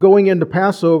going into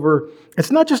Passover,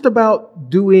 it's not just about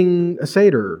doing a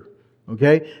Seder,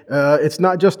 okay? It's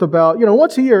not just about,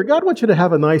 once a year, God wants you to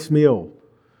have a nice meal.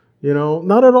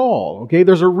 Not at all, okay?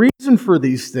 There's a reason for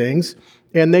these things,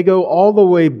 and they go all the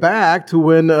way back to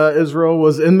when Israel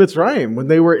was in Mitzrayim, when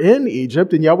they were in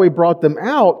Egypt, and Yahweh brought them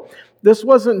out. This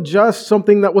wasn't just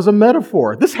something that was a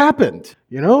metaphor. This happened.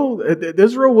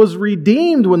 Israel was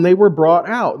redeemed when they were brought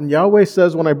out. And Yahweh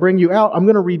says, when I bring you out, I'm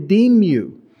going to redeem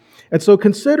you. And so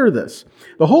consider this.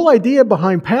 The whole idea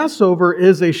behind Passover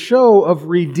is a show of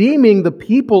redeeming the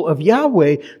people of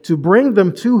Yahweh to bring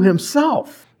them to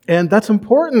Himself. And that's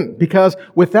important because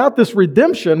without this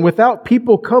redemption, without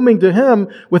people coming to Him,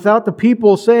 without the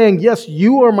people saying, yes,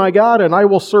 you are my God and I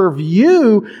will serve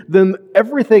you, then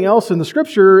everything else in the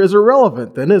Scripture is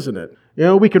irrelevant then, isn't it?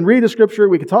 We can read the Scripture,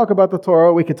 we can talk about the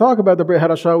Torah, we can talk about the Brit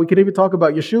Hadashah, we can even talk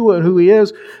about Yeshua and who He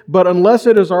is, but unless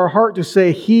it is our heart to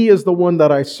say, He is the one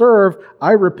that I serve,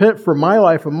 I repent for my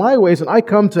life and my ways, and I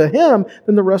come to Him,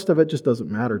 then the rest of it just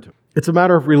doesn't matter to me. It's a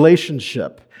matter of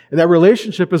relationship. And that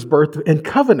relationship is birthed in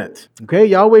covenant. Okay,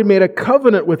 Yahweh made a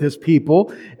covenant with His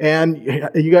people, and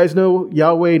you guys know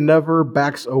Yahweh never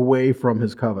backs away from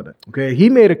His covenant. Okay, He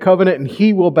made a covenant and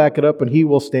He will back it up and He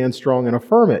will stand strong and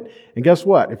affirm it. And guess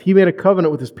what? If He made a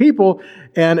covenant with His people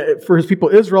and for His people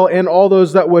Israel and all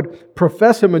those that would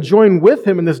profess Him and join with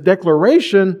Him in this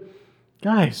declaration,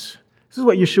 guys, this is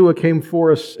what Yeshua came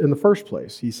for us in the first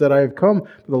place. He said, I have come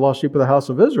for the lost sheep of the house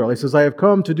of Israel. He says, I have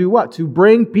come to do what? To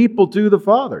bring people to the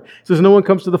Father. He says, no one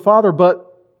comes to the Father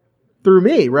but through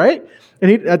me, right?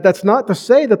 And that's not to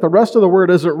say that the rest of the word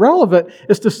isn't relevant.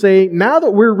 It's to say, now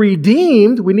that we're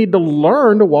redeemed, we need to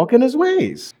learn to walk in His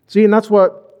ways. See, and that's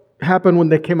what happened when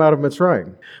they came out of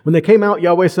Mitzrayim. When they came out,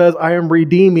 Yahweh says, I am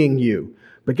redeeming you.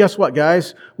 But guess what,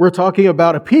 guys? We're talking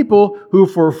about a people who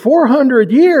for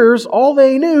 400 years, all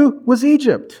they knew was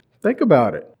Egypt. Think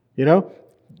about it.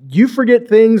 You forget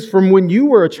things from when you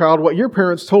were a child, what your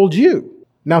parents told you.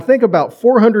 Now think about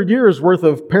 400 years worth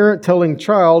of parent telling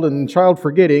child and child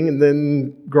forgetting, and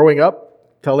then growing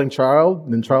up, telling child,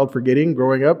 and then child forgetting,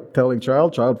 growing up, telling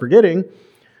child, child forgetting.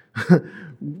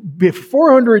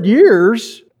 400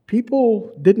 years,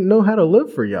 people didn't know how to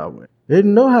live for Yahweh. They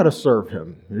didn't know how to serve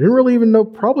Him. They didn't really even know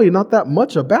probably not that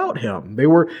much about Him. They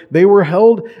were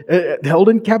held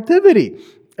in captivity.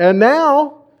 And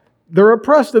now they're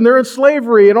oppressed and they're in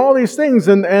slavery and all these things.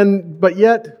 But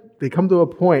yet they come to a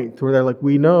point where they're like,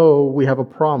 we know we have a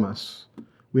promise.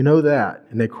 We know that.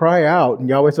 And they cry out. And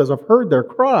Yahweh says, I've heard their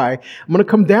cry. I'm going to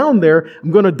come down there.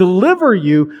 I'm going to deliver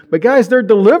you. But guys, their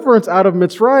deliverance out of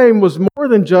Mitzrayim was more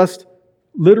than just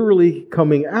literally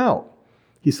coming out.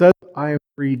 He says, I am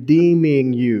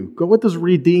redeeming you. What does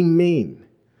redeem mean?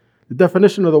 The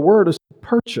definition of the word is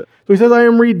purchase. So He says, I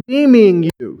am redeeming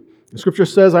you. The Scripture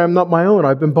says, I am not my own.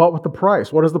 I've been bought with the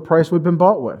price. What is the price we've been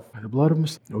bought with? By the blood of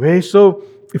Messiah. Okay, so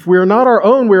if we are not our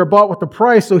own, we are bought with the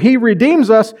price. So He redeems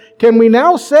us. Can we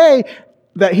now say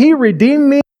that He redeemed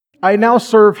me? I now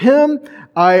serve Him.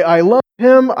 I love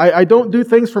Him. I don't do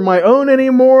things for my own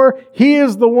anymore. He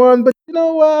is the one. But you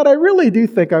know what? I really do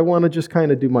think I want to just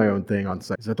kind of do my own thing on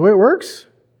site. Is that the way it works?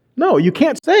 No, you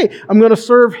can't say, I'm going to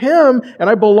serve Him and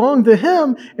I belong to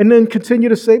Him, and then continue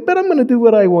to say, but I'm going to do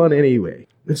what I want anyway.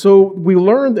 And so we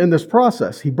learned in this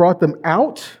process, He brought them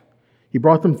out. He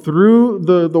brought them through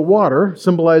the water,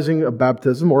 symbolizing a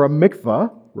baptism or a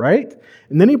mikvah, right?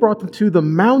 And then He brought them to the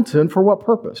mountain for what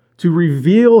purpose? To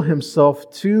reveal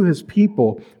Himself to His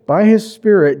people by His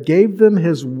Spirit, gave them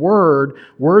His word,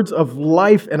 words of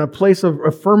life, and a place of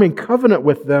affirming covenant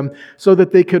with them so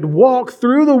that they could walk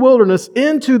through the wilderness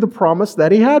into the promise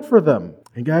that He had for them.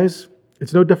 And guys,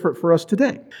 it's no different for us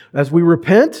today. As we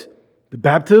repent, the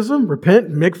baptism,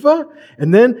 repent, mikvah,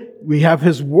 and then we have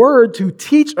His word to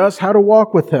teach us how to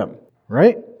walk with Him,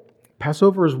 right?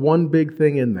 Passover is one big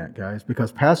thing in that, guys,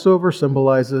 because Passover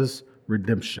symbolizes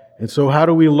redemption. And so how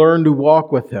do we learn to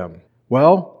walk with Him?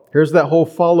 Well, here's that whole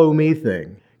follow me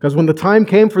thing. Because when the time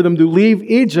came for them to leave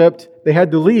Egypt, they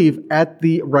had to leave at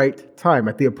the right time,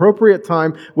 at the appropriate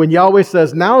time, when Yahweh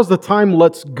says, now's the time,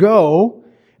 let's go.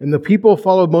 And the people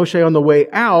followed Moshe on the way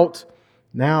out.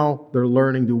 Now they're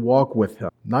learning to walk with Him.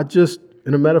 Not just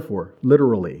in a metaphor,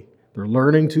 literally. They're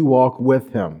learning to walk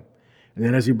with Him. And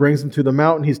then as He brings them to the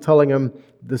mountain, He's telling them,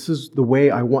 this is the way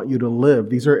I want you to live.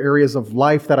 These are areas of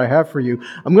life that I have for you.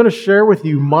 I'm going to share with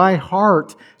you my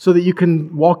heart so that you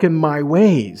can walk in my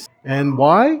ways. And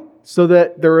why? So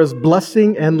that there is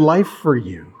blessing and life for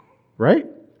you. Right?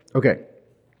 Okay.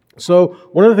 So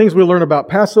one of the things we learn about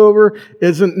Passover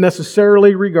isn't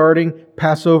necessarily regarding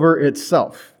Passover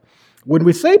itself. When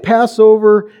we say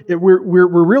Passover,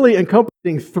 we're really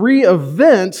encompassing three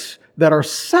events that are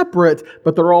separate,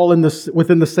 but they're all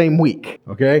within the same week.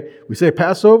 Okay? We say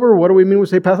Passover. What do we mean when we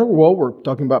say Passover? Well, we're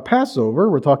talking about Passover.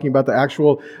 We're talking about the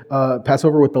actual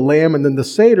Passover with the lamb and then the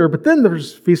Seder, but then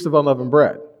there's Feast of Unleavened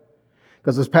Bread.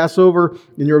 Because it's Passover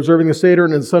and you're observing the Seder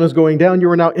and the sun is going down, you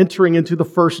are now entering into the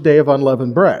first day of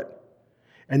unleavened bread.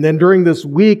 And then during this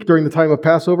week, during the time of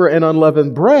Passover and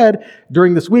unleavened bread,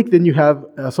 during this week, then you have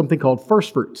something called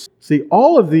first fruits. See,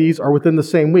 all of these are within the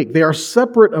same week. They are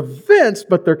separate events,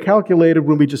 but they're calculated.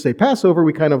 When we just say Passover,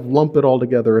 we kind of lump it all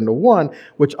together into one,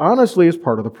 which honestly is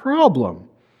part of the problem.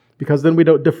 Because then we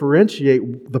don't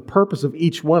differentiate the purpose of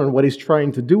each one and what He's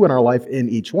trying to do in our life in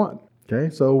each one. Okay,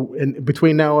 so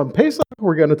between now and Pesach,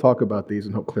 we're going to talk about these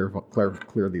and help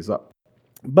clear these up.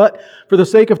 But for the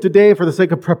sake of today, for the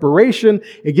sake of preparation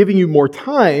and giving you more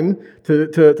time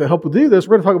to help do this,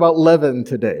 we're going to talk about leaven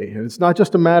today. And it's not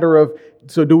just a matter of,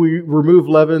 so do we remove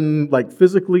leaven like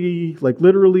physically, like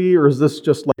literally, or is this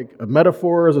just like a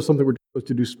metaphor? Is this something we're supposed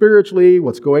to do spiritually?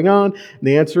 What's going on? And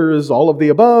the answer is all of the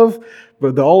above,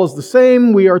 but the all is the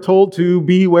same. We are told to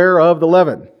beware of the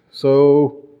leaven.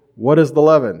 So what is the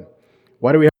leaven?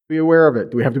 Why do we have to be aware of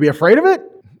it? Do we have to be afraid of it?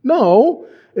 No.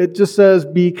 It just says,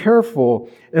 be careful.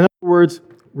 In other words,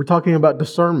 we're talking about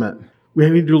discernment. We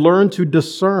need to learn to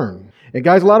discern. And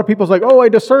guys, a lot of people say, oh, I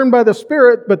discern by the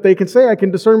Spirit, but they can say I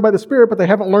can discern by the Spirit, but they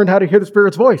haven't learned how to hear the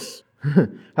Spirit's voice.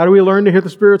 How do we learn to hear the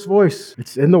Spirit's voice?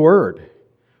 It's in the Word.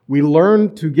 We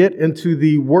learn to get into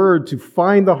the Word to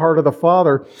find the heart of the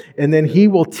Father, and then He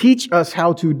will teach us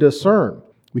how to discern.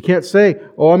 We can't say,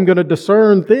 oh, I'm going to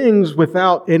discern things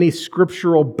without any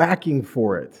scriptural backing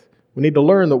for it. We need to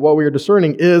learn that what we are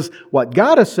discerning is what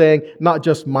God is saying, not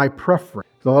just my preference.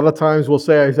 A lot of times we'll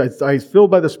say, I feel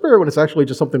by the Spirit, when it's actually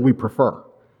just something we prefer.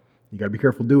 You got to be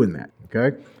careful doing that,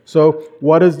 okay? So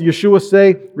what does Yeshua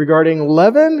say regarding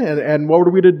leaven, and what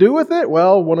are we to do with it?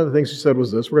 Well, one of the things He said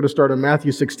was this. We're going to start in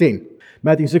Matthew 16.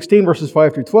 Matthew 16, verses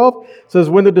 5 through 12 says,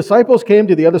 when the disciples came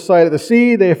to the other side of the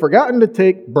sea, they had forgotten to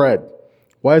take bread.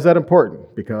 Why is that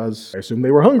important? Because I assume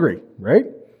they were hungry, right?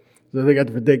 So they got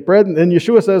to take bread. And then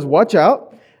Yeshua says, watch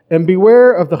out and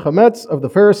beware of the chametz of the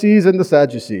Pharisees and the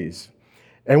Sadducees.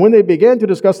 And when they began to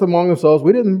discuss among themselves,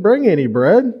 we didn't bring any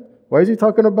bread. Why is He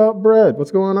talking about bread? What's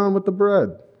going on with the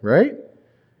bread, right?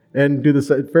 And do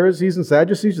the Pharisees and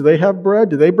Sadducees, do they have bread?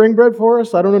 Do they bring bread for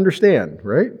us? I don't understand,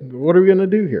 right? What are we going to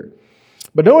do here?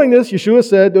 But knowing this, Yeshua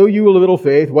said, O you of little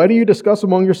faith, why do you discuss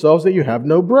among yourselves that you have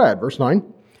no bread? Verse 9.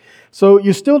 So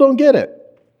you still don't get it.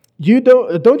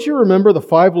 Don't you remember the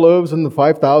 5 loaves and the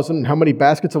 5,000 and how many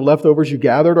baskets of leftovers you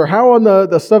gathered? Or how on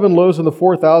the 7 loaves and the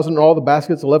 4,000 and all the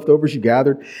baskets of leftovers you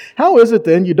gathered? How is it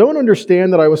then you don't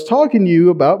understand that I was talking to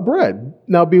you about bread?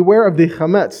 Now beware of the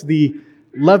chametz, the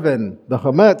leaven, the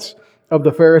chametz of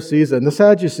the Pharisees and the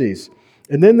Sadducees.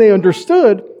 And then they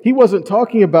understood He wasn't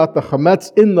talking about the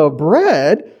chametz in the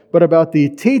bread, but about the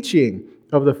teaching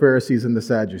of the Pharisees and the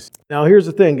Sadducees. Now here's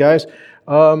the thing, guys.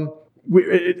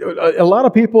 A lot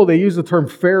of people, they use the term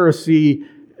Pharisee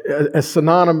as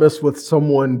synonymous with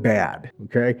someone bad,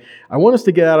 okay? I want us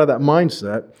to get out of that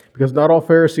mindset because not all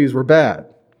Pharisees were bad,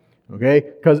 okay?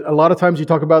 Because a lot of times you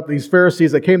talk about these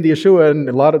Pharisees that came to Yeshua, and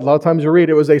a lot of times you read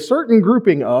it was a certain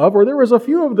grouping of, or there was a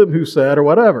few of them who said, or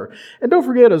whatever. And don't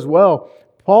forget as well,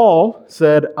 Paul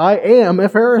said, I am a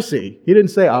Pharisee. He didn't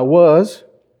say I was.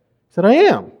 He said I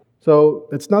am. So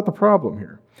that's not the problem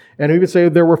here. And we would say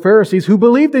there were Pharisees who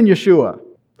believed in Yeshua.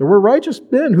 There were righteous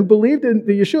men who believed in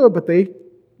the Yeshua, but they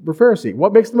were Pharisee.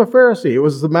 What makes them a Pharisee? It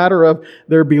was a matter of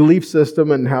their belief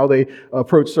system and how they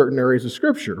approach certain areas of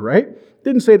Scripture, right?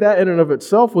 Didn't say that in and of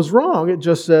itself was wrong. It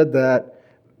just said that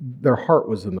their heart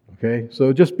was in them, okay?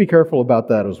 So just be careful about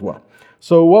that as well.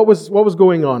 So what was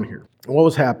going on here? What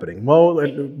was happening? Well,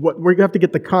 we have to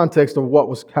get the context of what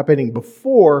was happening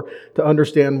before to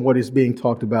understand what is being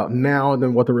talked about now and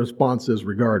then what the response is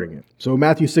regarding it. So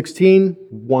Matthew 16,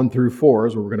 1 through 4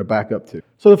 is where we're going to back up to.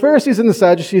 So the Pharisees and the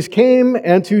Sadducees came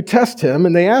and to test Him,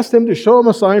 and they asked Him to show Him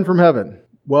a sign from heaven.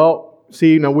 Well,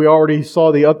 see, now we already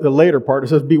saw the later part. It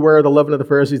says, beware of the leaven of the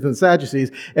Pharisees and the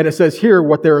Sadducees. And it says here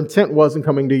what their intent was in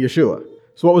coming to Yeshua.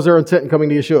 So what was their intent in coming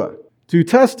to Yeshua? To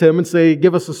test Him and say,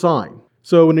 give us a sign.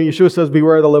 So when Yeshua says,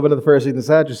 beware of the leaven of the Pharisees and the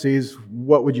Sadducees,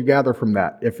 what would you gather from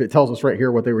that if it tells us right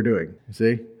here what they were doing? You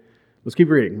see? Let's keep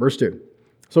reading. Verse 2.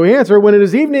 So He answered, when it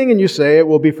is evening and you say it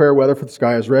will be fair weather for the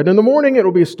sky is red, and in the morning it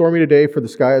will be a stormy today for the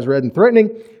sky is red and threatening.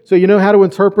 So you know how to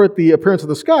interpret the appearance of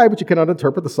the sky, but you cannot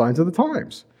interpret the signs of the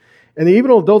times. And the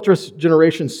evil adulterous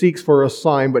generation seeks for a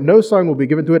sign, but no sign will be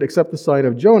given to it except the sign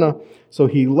of Jonah. So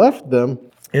He left them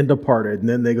and departed. And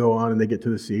then they go on and they get to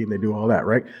the sea and they do all that,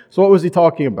 right? So what was He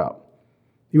talking about?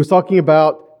 He was talking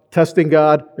about testing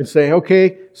God and saying,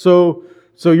 okay, so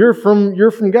so you're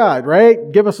from God,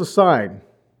 right? Give us a sign.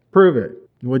 Prove it.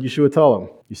 And what Yeshua tell them?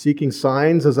 You're seeking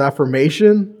signs as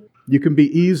affirmation? You can be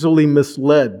easily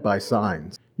misled by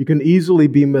signs. You can easily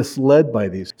be misled by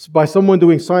these. By someone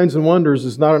doing signs and wonders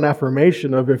is not an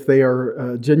affirmation of if they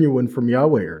are genuine from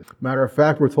Yahweh. Matter of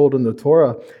fact, we're told in the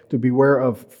Torah to beware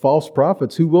of false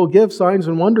prophets who will give signs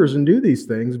and wonders and do these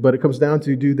things, but it comes down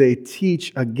to, do they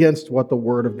teach against what the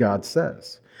Word of God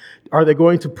says? Are they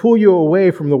going to pull you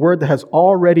away from the Word that has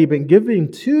already been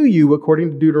given to you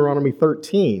according to Deuteronomy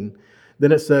 13?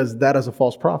 Then it says that is a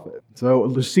false prophet.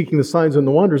 So seeking the signs and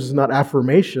the wonders is not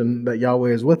affirmation that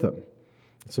Yahweh is with them.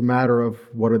 It's a matter of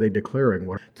what are they declaring?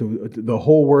 To the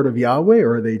whole word of Yahweh,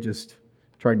 or are they just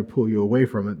trying to pull you away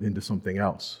from it into something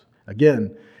else?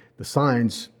 Again, the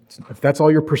signs, if that's all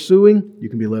you're pursuing, you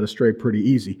can be led astray pretty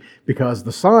easy. Because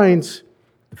the signs,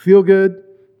 the feel good,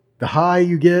 the high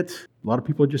you get, a lot of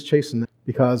people are just chasing that.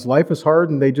 Because life is hard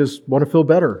and they just want to feel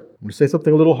better. When you say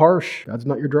something a little harsh, God's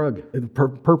not your drug. The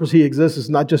purpose He exists is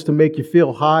not just to make you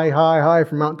feel high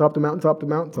from mountaintop to mountaintop to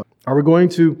mountaintop. Are we going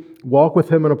to walk with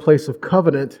Him in a place of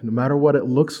covenant, no matter what it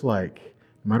looks like,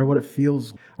 no matter what it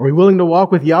feels like? Are we willing to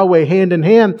walk with Yahweh hand in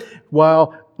hand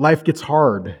while life gets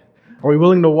hard? Are we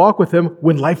willing to walk with Him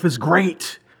when life is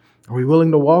great? Are we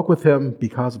willing to walk with Him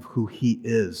because of who He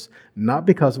is, not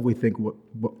because of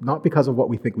what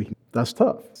we think we can? That's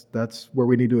tough. That's where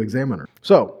we need to examine her.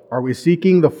 So, are we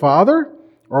seeking the Father,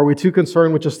 or are we too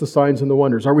concerned with just the signs and the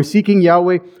wonders? Are we seeking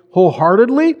Yahweh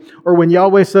wholeheartedly, or when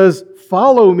Yahweh says,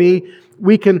 "Follow me,"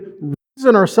 we can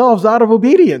reason ourselves out of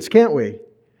obedience, can't we?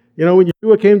 You know, when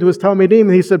Yeshua came to his Talmidim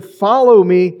and he said, "Follow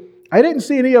me," I didn't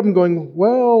see any of them going,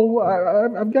 "Well,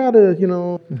 I've got to,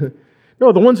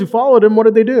 No, the ones who followed Him, what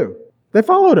did they do? They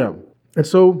followed Him. And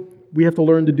so we have to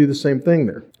learn to do the same thing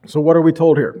there. So what are we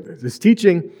told here? This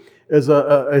teaching is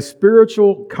a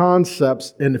spiritual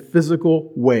concepts in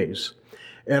physical ways.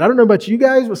 And I don't know about you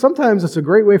guys, but sometimes it's a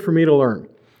great way for me to learn.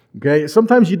 Okay?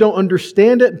 Sometimes you don't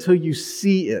understand it until you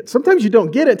see it. Sometimes you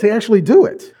don't get it to actually do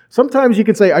it. Sometimes you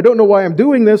can say, I don't know why I'm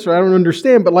doing this, or I don't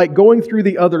understand, but like going through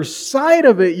the other side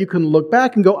of it, you can look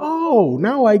back and go, oh,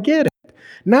 now I get it.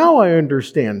 Now I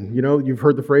understand. You've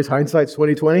heard the phrase, hindsight's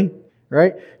 20/20,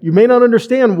 right? You may not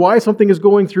understand why something is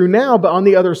going through now, but on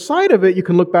the other side of it, you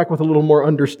can look back with a little more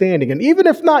understanding. And even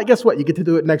if not, guess what? You get to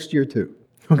do it next year too.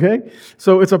 Okay?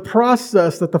 So it's a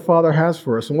process that the Father has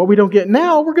for us. And what we don't get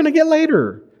now, we're going to get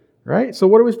later, right? So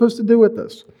what are we supposed to do with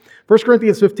this? 1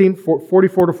 Corinthians 15,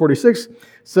 44 to 46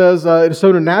 says, it is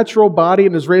sown a natural body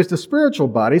and is raised a spiritual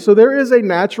body. So there is a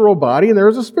natural body and there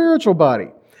is a spiritual body.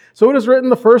 So it is written,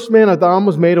 the first man, Adam,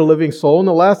 was made a living soul, and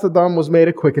the last Adam was made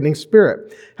a quickening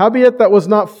spirit. Howbeit that was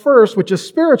not first which is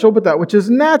spiritual, but that which is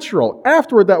natural.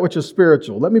 Afterward that which is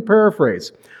spiritual. Let me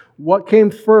paraphrase. What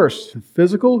came first, the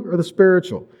physical or the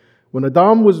spiritual? When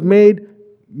Adam was made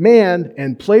man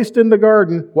and placed in the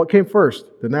garden, what came first?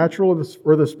 The natural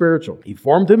or the spiritual? He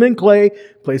formed him in clay,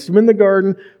 placed him in the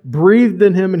garden, breathed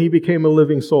in him, and he became a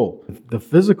living soul. The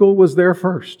physical was there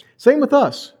first. Same with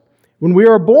us. When we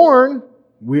are born,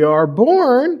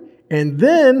 and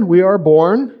then we are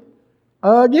born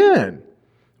again.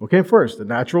 What came first, the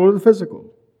natural or the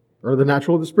physical? Or the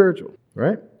natural or the spiritual,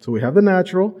 right? So we have the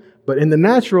natural, but in the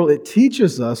natural, it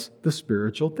teaches us the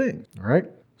spiritual thing, all right?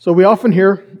 So we often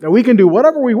hear that we can do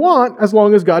whatever we want as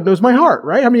long as God knows my heart,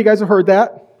 right? How many of you guys have heard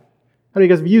that? How many of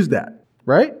you guys have used that,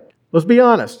 right? Let's be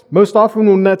honest. Most often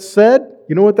when that's said,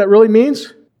 you know what that really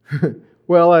means?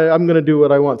 Well, I'm going to do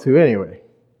what I want to anyway.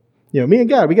 Me and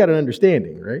God, we got an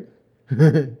understanding, right?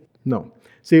 No.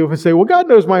 See, if I say, well, God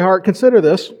knows my heart, consider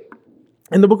this.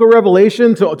 In the book of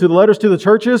Revelation, to the letters to the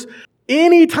churches,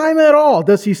 any time at all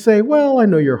does He say, well, I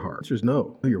know your heart. The answer is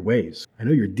no. I know your ways. I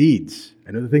know your deeds.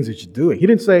 I know the things that you're doing. He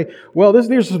didn't say, well,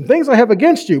 there's some things I have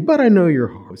against you, but I know your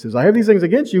heart. He says, I have these things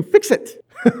against you, fix it.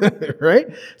 Right?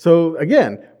 So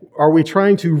again, are we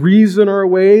trying to reason our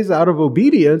ways out of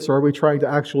obedience, or are we trying to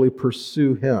actually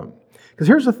pursue Him? Because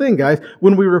here's the thing, guys.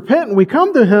 When we repent and we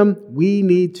come to Him, we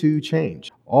need to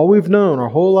change. All we've known our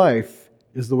whole life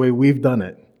is the way we've done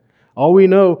it. All we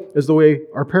know is the way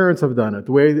our parents have done it,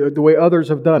 the way others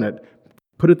have done it.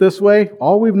 Put it this way,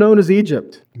 all we've known is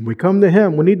Egypt. When we come to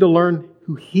Him, we need to learn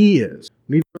who He is.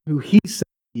 We need to learn who He says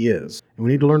He is. And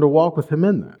we need to learn to walk with Him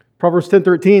in that. Proverbs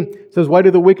 10:13 says, why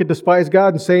do the wicked despise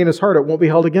God and say in his heart, it won't be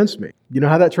held against me? You know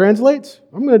how that translates?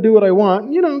 I'm going to do what I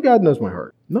want. God knows my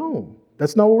heart. No.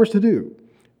 That's not what we're to do.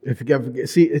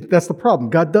 See, that's the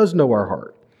problem. God does know our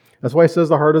heart. That's why He says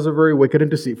the heart is a very wicked and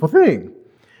deceitful thing.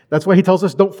 That's why He tells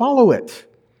us don't follow it,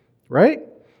 right?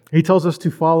 He tells us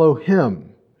to follow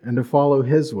Him and to follow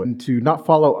His way, and to not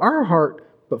follow our heart,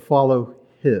 but follow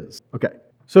His. Okay,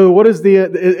 So what is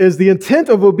the intent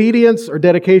of obedience or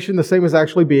dedication the same as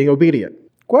actually being obedient?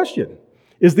 Question.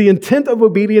 Is the intent of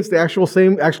obedience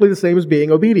actually the same as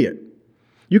being obedient?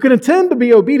 You can intend to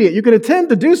be obedient. You can intend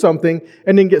to do something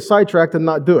and then get sidetracked and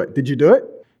not do it. Did you do it?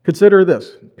 Consider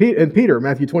this. In Peter,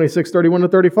 Matthew 26, 31 to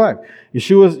 35.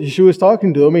 Yeshua is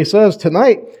talking to him. He says,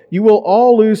 tonight you will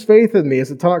all lose faith in me. As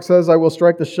the Tanakh says, I will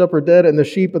strike the shepherd dead and the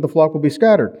sheep of the flock will be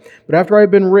scattered. But after I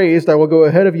have been raised, I will go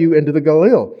ahead of you into the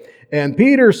Galilee. And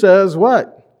Peter says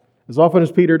what? As often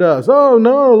as Peter does, oh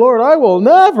no, Lord, I will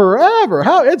never, ever.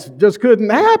 How? It just couldn't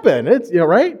happen. It's,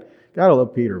 right? Gotta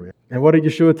love Peter, man. And what did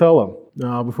Yeshua tell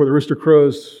him? Before the rooster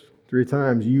crows 3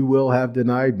 times, you will have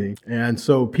denied me. And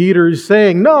so Peter's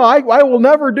saying, no, I will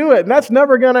never do it. And that's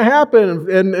never going to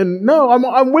happen. And no,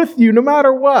 I'm with you no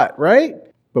matter what, right?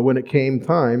 But when it came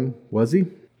time, was he?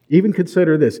 Even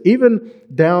consider this, even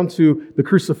down to the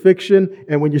crucifixion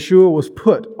and when Yeshua was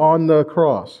put on the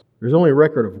cross, there's only a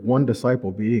record of 1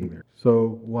 disciple being there.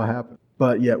 So what happened?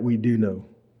 But yet we do know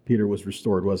Peter was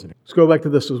restored, wasn't he? Let's go back to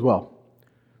this as well.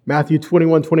 Matthew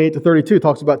 21, 28 to 32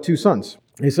 talks about 2 sons.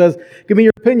 He says, give me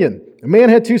your opinion. A man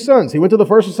had 2 sons. He went to the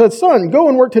first and said, son, go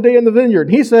and work today in the vineyard.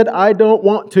 And he said, I don't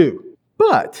want to.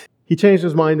 But he changed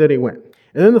his mind and he went.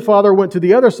 And then the father went to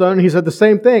the other son and he said the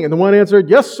same thing. And the one answered,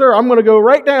 yes, sir, I'm going to go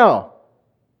right now.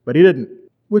 But he didn't.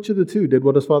 Which of the 2 did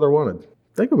what his father wanted?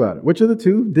 Think about it. Which of the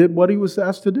 2 did what he was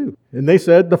asked to do? And they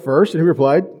said, the first. And he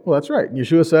replied, well, that's right. And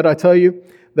Yeshua said, I tell you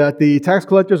that the tax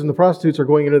collectors and the prostitutes are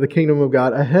going into the kingdom of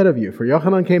God ahead of you. For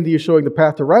Yochanan came to you showing the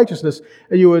path to righteousness,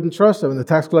 and you wouldn't trust him. And the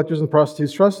tax collectors and the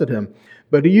prostitutes trusted him.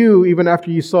 But you, even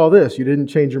after you saw this, you didn't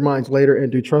change your minds later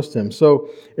and do trust him. So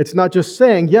it's not just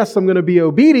saying, yes, I'm going to be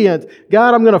obedient.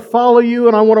 God, I'm going to follow you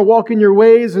and I want to walk in your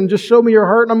ways and just show me your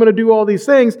heart and I'm going to do all these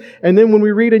things. And then when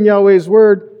we read in Yahweh's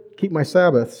word, keep my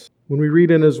Sabbaths. When we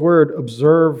read in his word,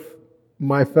 observe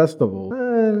my festival.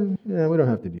 We don't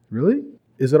have to do it. Really?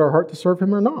 Is it our heart to serve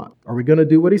him or not? Are we going to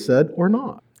do what he said or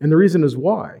not? And the reason is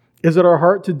why. Is it our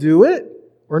heart to do it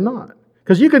or not?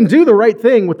 Because you can do the right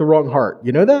thing with the wrong heart.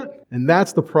 You know that? And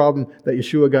that's the problem that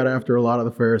Yeshua got after a lot of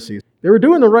the Pharisees. They were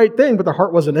doing the right thing, but their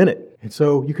heart wasn't in it. And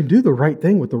so you can do the right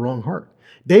thing with the wrong heart.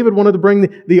 David wanted to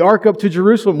bring the ark up to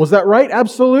Jerusalem. Was that right?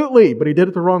 Absolutely. But he did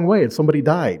it the wrong way and somebody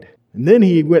died. And then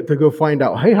he went to go find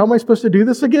out, hey, how am I supposed to do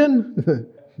this again?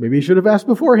 Maybe he should have asked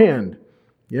beforehand.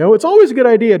 It's always a good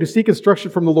idea to seek instruction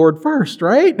from the Lord first,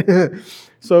 right?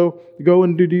 So go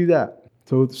and do that.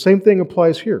 So the same thing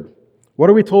applies here. What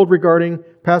are we told regarding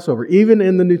Passover? Even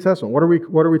in the New Testament, what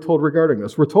are we told regarding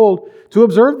this? We're told to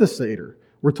observe the Seder.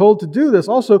 We're told to do this,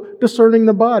 also discerning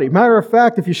the body. Matter of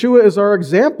fact, if Yeshua is our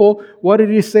example, what did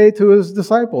he say to his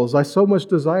disciples? I so much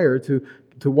desire to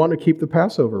want to keep the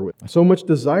Passover with. I so much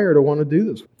desire to want to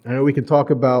do this. I know we can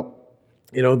talk about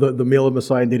the meal of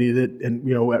Messiah, and did he did,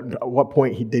 and at what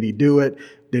point did he do it?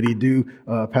 Did he do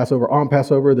Passover on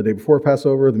Passover, the day before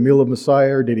Passover, the meal of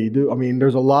Messiah? Or did he do?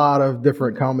 There's a lot of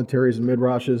different commentaries and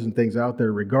midrashes and things out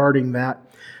there regarding that.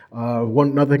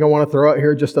 Another thing I want to throw out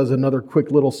here, just as another quick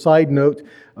little side note,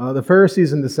 the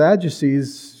Pharisees and the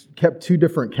Sadducees kept 2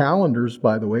 different calendars.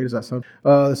 By the way, does that sound?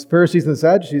 The Pharisees and the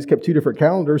Sadducees kept 2 different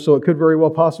calendars, so it could very well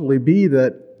possibly be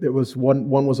that it was one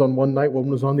was on one night, one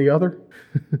was on the other.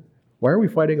 Why are we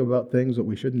fighting about things that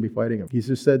we shouldn't be fighting about? He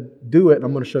just said, do it, and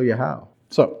I'm going to show you how.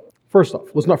 So, first off,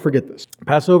 let's not forget this.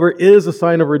 Passover is a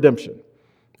sign of redemption.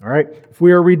 All right? If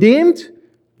we are redeemed,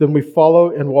 then we follow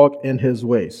and walk in his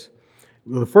ways.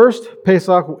 The first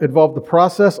Pesach involved the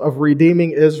process of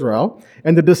redeeming Israel,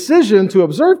 and the decision to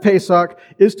observe Pesach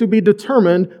is to be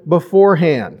determined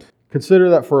beforehand.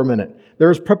 Consider that for a minute.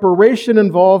 There's preparation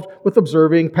involved with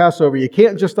observing Passover. You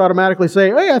can't just automatically say,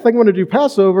 hey, I think I'm going to do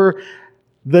Passover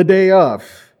the day of.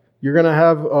 You're going to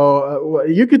have,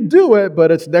 you could do it,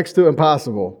 but it's next to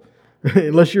impossible.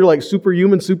 Unless you're like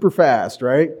superhuman, super fast,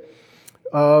 right?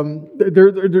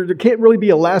 There can't really be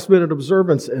a last minute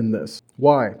observance in this.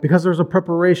 Why? Because there's a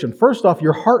preparation. First off,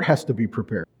 your heart has to be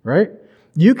prepared, right?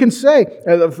 You can say,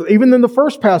 even in the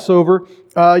first Passover,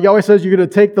 Yahweh says you're going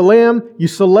to take the lamb, you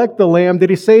select the lamb. Did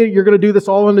he say you're going to do this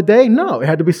all in a day? No, it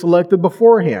had to be selected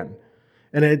beforehand.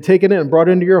 And it had taken in and brought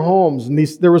into your homes. And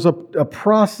there was a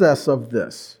process of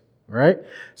this, right?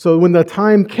 So when the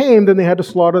time came, then they had to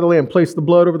slaughter the lamb, place the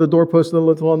blood over the doorpost and the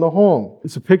lintel on the home.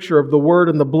 It's a picture of the word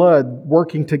and the blood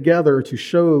working together to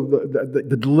show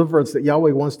the deliverance that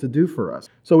Yahweh wants to do for us.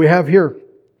 So we have here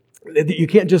You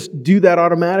can't just do that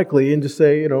automatically and just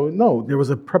say, no, there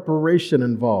was a preparation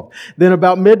involved. Then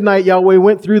about midnight, Yahweh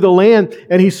went through the land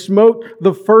and he smote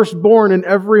the firstborn in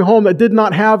every home that did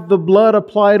not have the blood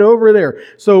applied over there.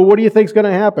 So what do you think is going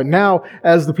to happen? Now,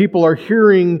 as the people are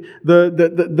hearing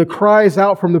the cries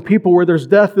out from the people where there's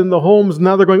death in the homes,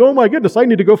 now they're going, oh my goodness, I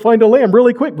need to go find a lamb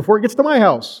really quick before it gets to my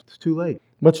house. It's too late.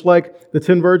 Much like the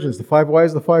 10 virgins, the 5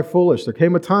 wise, the 5 foolish. There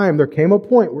came a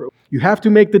point where you have to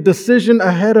make the decision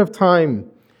ahead of time.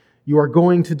 You are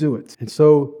going to do it. And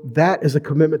so that is a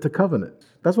commitment to covenant.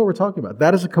 That's what we're talking about.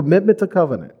 That is a commitment to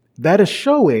covenant. That is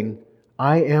showing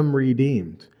I am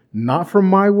redeemed. Not from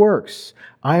my works.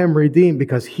 I am redeemed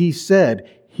because He said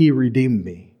He redeemed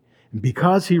me. And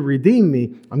because He redeemed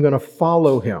me, I'm going to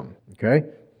follow Him. Okay?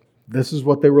 This is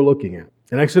what they were looking at.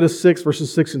 In Exodus 6,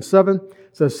 verses 6 and 7,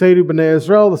 it says, say to Bnei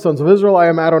Israel, the sons of Israel, I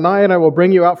am Adonai, and I will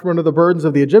bring you out from under the burdens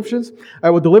of the Egyptians. I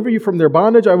will deliver you from their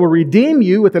bondage. I will redeem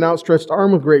you with an outstretched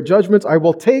arm with great judgments. I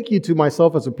will take you to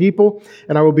myself as a people,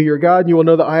 and I will be your God, and you will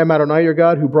know that I am Adonai, your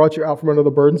God, who brought you out from under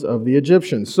the burdens of the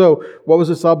Egyptians. So, what was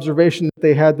this observation that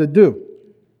they had to do?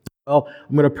 Well,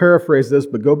 I'm going to paraphrase this,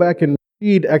 but go back and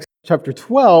read Exodus chapter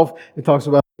 12. It talks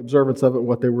about the observance of it and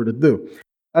what they were to do.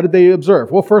 How did they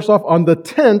observe? Well, first off, on the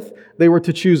 10th, they were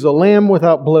to choose a lamb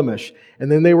without blemish,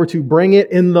 and then they were to bring it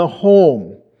in the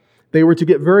home. They were to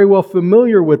get very well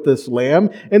familiar with this lamb,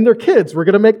 and their kids were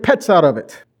going to make pets out of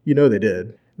it. You know they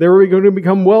did. They were going to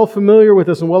become well familiar with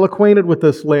this and well acquainted with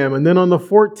this lamb. And then on the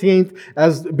 14th,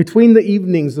 as between the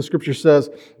evenings, the scripture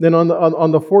says, then on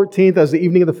the 14th, as the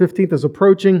evening of the 15th is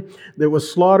approaching, it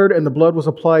was slaughtered and the blood was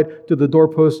applied to the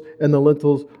doorposts and the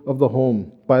lintels of the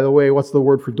home. By the way, what's the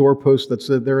word for doorpost that's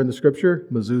there in the scripture?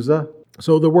 Mezuzah.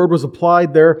 So the word was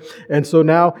applied there. And so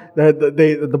now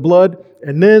the blood,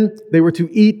 and then they were to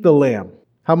eat the lamb.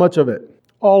 How much of it?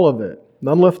 All of it.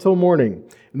 None left till morning.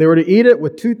 And they were to eat it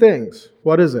with 2 things.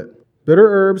 What is it? Bitter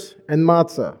herbs and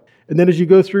matzah. And then as you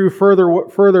go through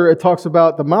further, it talks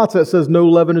about the matzah. It says no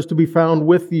leaven is to be found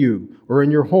with you or in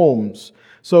your homes.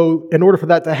 So in order for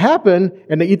that to happen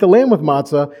and to eat the lamb with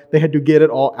matzah, they had to get it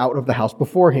all out of the house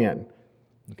beforehand.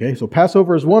 Okay, so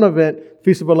Passover is one event,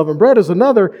 Feast of Unleavened Bread is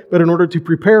another, but in order to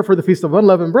prepare for the Feast of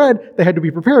Unleavened Bread, they had to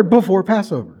be prepared before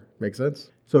Passover. Make sense?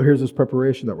 So here's this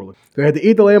preparation that we're looking at. They had to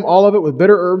eat the lamb, all of it, with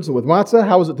bitter herbs and with matzah.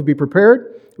 How was it to be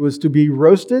prepared? It was to be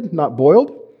roasted, not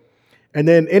boiled. And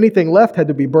then anything left had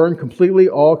to be burned completely,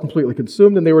 all completely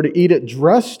consumed, and they were to eat it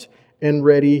dressed and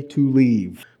ready to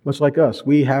leave. Much like us,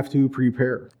 we have to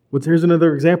prepare. Here's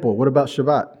another example. What about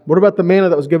Shabbat? What about the manna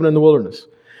that was given in the wilderness?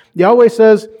 Yahweh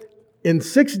says, in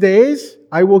 6 days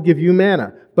I will give you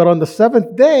manna, but on the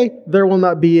 7th day there will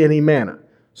not be any manna.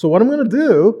 So what I'm going to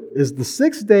do is the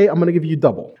 6th day, I'm going to give you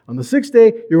double. On the 6th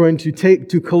day, you're going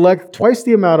to collect twice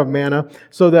the amount of manna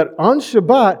so that on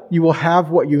Shabbat, you will have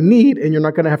what you need and you're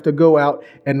not going to have to go out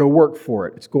and to work for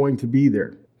it. It's going to be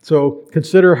there. So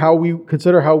consider how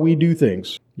we do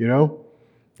things, you know?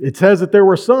 It says that there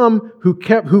were some who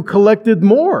collected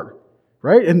more,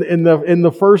 right? In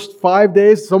the first 5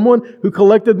 days, someone who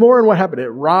collected more, and what happened? It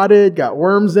rotted, got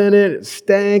worms in it, it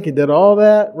stank, it did all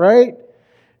that, right?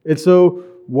 And so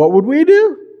what would we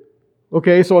do?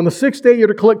 Okay, so on the 6th day, you're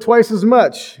to collect twice as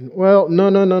much. Well, no,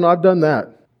 I've done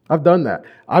that.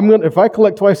 If I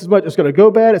collect twice as much, it's going to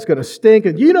go bad, it's going to stink.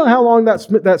 And you know how long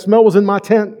that smell was in my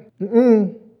tent?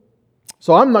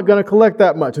 So I'm not going to collect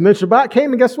that much. And then Shabbat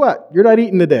came, and guess what? You're not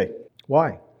eating today.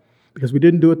 Why? Because we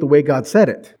didn't do it the way God said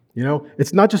it. You know,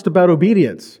 it's not just about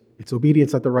obedience. It's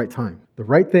obedience at the right time. The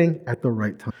right thing at the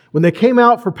right time. When they came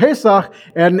out for Pesach,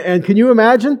 and can you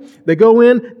imagine? They go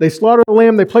in, they slaughter the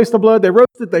lamb, they place the blood, they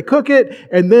roast it, they cook it,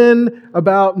 and then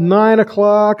about 9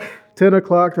 o'clock, 10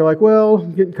 o'clock, they're like, well,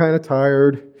 I'm getting kind of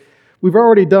tired. We've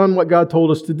already done what God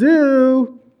told us to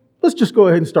do. Let's just go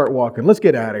ahead and start walking. Let's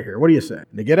get out of here. What do you say? And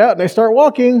they get out and they start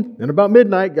walking. Then about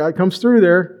midnight, God comes through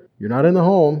there. You're not in the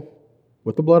home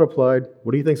with the blood applied.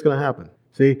 What do you think is going to happen?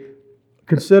 See,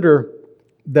 consider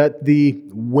that the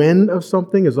when of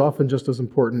something is often just as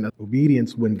important as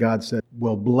obedience when God said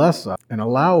will bless us and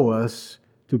allow us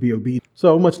to be obedient.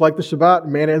 So much like the Shabbat,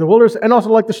 manna in the wilderness, and also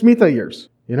like the Shemitah years,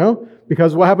 you know?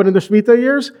 Because what happened in the Shemitah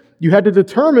years? You had to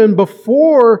determine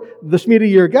before the Shemitah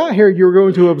year got here, you were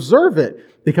going to observe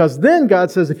it. Because then God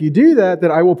says, if you do that,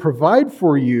 then I will provide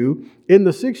for you in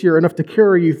the 6th year enough to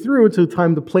carry you through until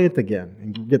time to plant again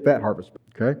and get that harvest.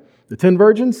 Okay? The 10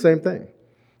 virgins, same thing.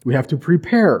 We have to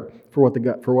prepare for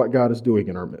what God is doing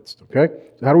in our midst. Okay?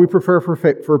 So how do we prepare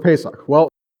for Pesach? Well,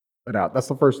 it out. That's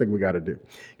the first thing we got to do.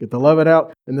 Get the leaven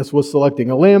out, and this was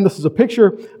selecting a lamb. This is a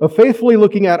picture of faithfully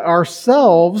looking at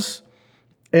ourselves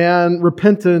and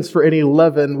repentance for any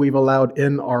leaven we've allowed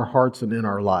in our hearts and in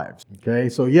our lives. Okay,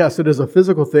 so yes, it is a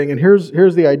physical thing, and here's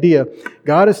the idea.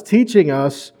 God is teaching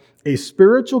us a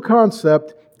spiritual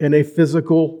concept in a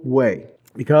physical way.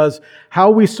 Because how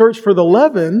we search for the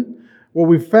leaven, what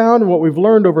we've found and what we've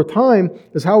learned over time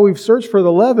is how we've searched for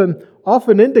the leaven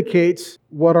often indicates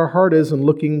what our heart is in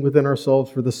looking within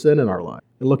ourselves for the sin in our life.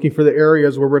 And looking for the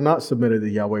areas where we're not submitted to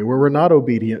Yahweh, where we're not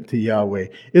obedient to Yahweh.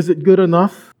 Is it good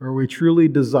enough? Or we truly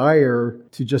desire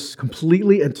to just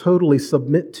completely and totally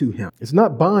submit to Him? It's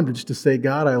not bondage to say,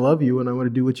 God, I love you and I want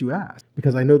to do what you ask.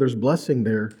 Because I know there's blessing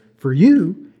there for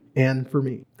you and for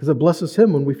me. Because it blesses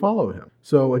Him when we follow Him.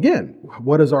 So again,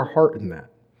 what is our heart in that?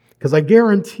 Because I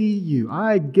guarantee you,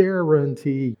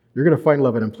 you're going to find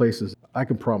leaven in places, I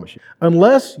can promise you.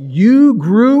 Unless you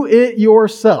grew it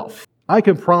yourself, I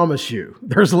can promise you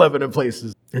there's leaven in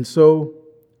places. And so,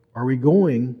 are we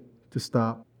going to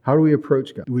stop? How do we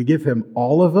approach God? Do we give Him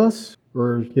all of us?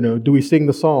 Or, do we sing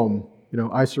the psalm,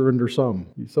 I surrender some?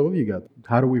 Some of you got that.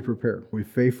 How do we prepare? Are we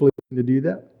faithfully to do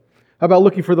that? How about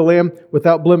looking for the lamb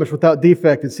without blemish, without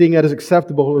defect, and seeing it as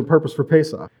acceptable and purpose for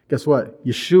Pesach? Guess what?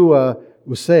 Yeshua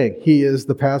was saying He is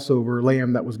the Passover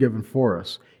lamb that was given for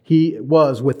us. He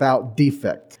was without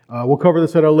defect. We'll cover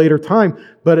this at a later time,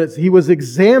 but He was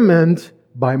examined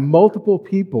by multiple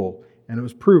people, and it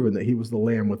was proven that He was the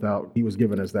lamb He was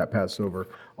given as that Passover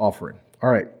offering. All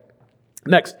right.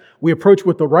 Next, we approach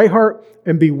with the right heart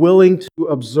and be willing to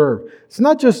observe. It's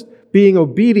not just being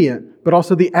obedient, but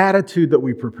also the attitude that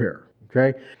we prepare.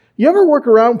 Okay? You ever work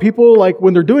around people like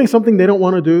when they're doing something they don't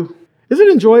want to do? Is it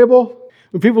enjoyable?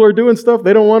 When people are doing stuff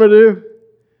they don't want to do?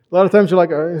 A lot of times you're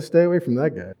like, stay away from that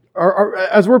guy.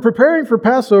 As we're preparing for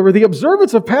Passover, the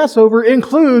observance of Passover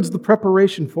includes the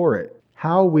preparation for it.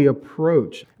 How we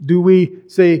approach. Do we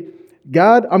say,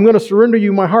 God, I'm going to surrender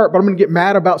you my heart, but I'm going to get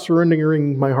mad about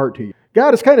surrendering my heart to you?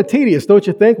 God, it's kind of tedious, don't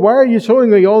you think? Why are you showing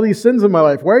me all these sins in my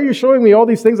life? Why are you showing me all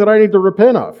these things that I need to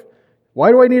repent of?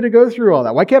 Why do I need to go through all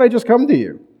that? Why can't I just come to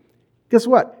you? Guess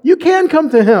what? You can come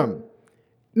to Him.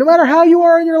 No matter how you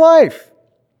are in your life,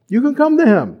 you can come to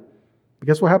Him. But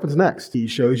guess what happens next? He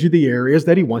shows you the areas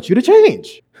that He wants you to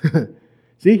change.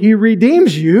 See, He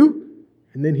redeems you,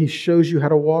 and then He shows you how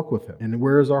to walk with Him. And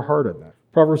where is our heart in that?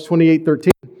 Proverbs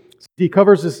 28:13.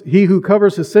 He who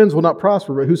covers his sins will not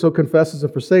prosper, but whoso confesses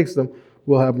and forsakes them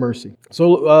will have mercy.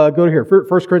 So go to here, 1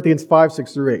 Corinthians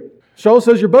 5:6-8. Shaul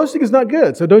says, your boasting is not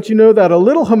good. So don't you know that a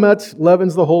little chametz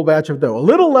leavens the whole batch of dough? A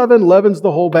little leaven leavens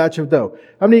the whole batch of dough.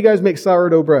 How many of you guys make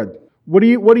sourdough bread? What do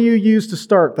you use to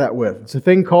start that with? It's a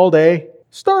thing called a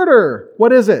starter.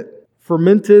 What is it?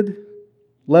 Fermented,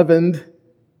 leavened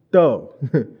dough.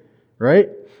 Right?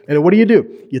 And what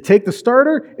do? You take the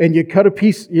starter and you cut a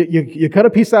piece. You cut a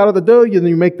piece out of the dough, and then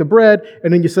you make the bread,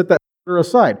 and then you set that starter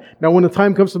aside. Now, when the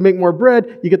time comes to make more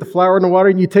bread, you get the flour and the water,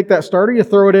 and you take that starter, you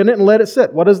throw it in it, and let it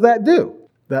sit. What does that do?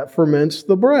 That ferments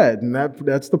the bread, and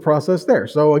that's the process there.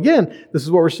 So again, this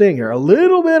is what we're seeing here. A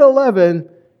little bit of leaven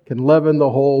can leaven the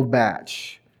whole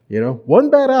batch. One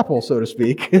bad apple, so to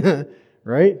speak,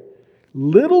 right?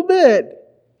 Little bit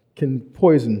can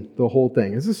poison the whole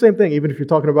thing. It's the same thing, even if you're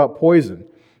talking about poison.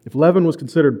 If leaven was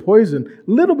considered poison,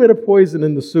 a little bit of poison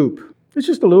in the soup. It's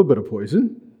just a little bit of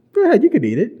poison. Go ahead, you could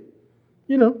eat it.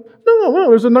 No,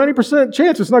 there's a 90%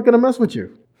 chance it's not going to mess with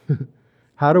you.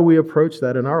 How do we approach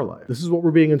that in our life? This is what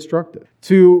we're being instructed.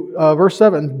 To verse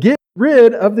 7, get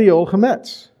rid of the old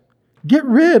chametz. Get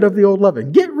rid of the old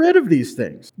leaven. Get rid of these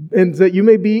things. And that you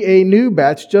may be a new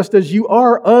batch, just as you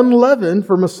are unleavened,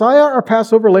 for Messiah, our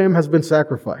Passover lamb, has been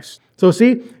sacrificed. So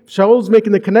see, Shaul's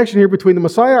making the connection here between the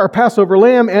Messiah, our Passover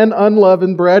lamb, and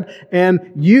unleavened bread, and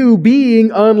you being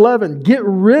unleavened. Get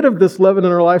rid of this leaven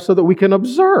in our life so that we can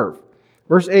observe.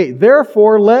 Verse 8,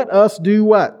 therefore let us do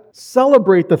what?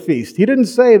 Celebrate the feast. He didn't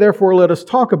say, therefore let us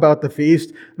talk about the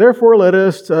feast. Therefore let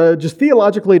us just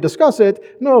theologically discuss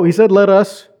it. No, he said let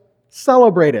us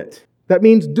celebrate it. That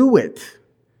means do it.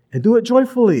 And do it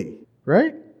joyfully,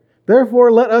 right?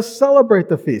 Therefore, let us celebrate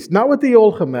the feast. Not with the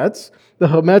old chametz, the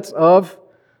chametz of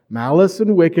malice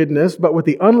and wickedness, but with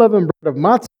the unleavened bread of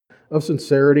matzah, of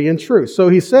sincerity and truth. So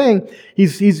he's saying,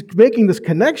 he's making this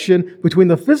connection between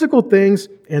the physical things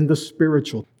and the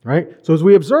spiritual, right? So as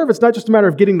we observe, it's not just a matter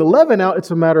of getting the leaven out,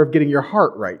 it's a matter of getting your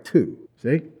heart right too,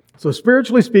 see? So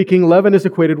spiritually speaking, leaven is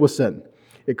equated with sin.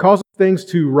 It causes things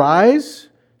to rise,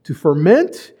 to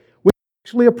ferment, which is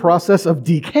actually a process of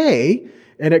decay,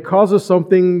 and it causes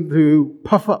something to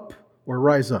puff up or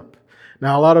rise up.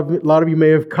 Now, a lot of you may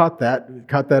have caught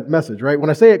that message, right? When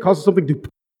I say it causes something to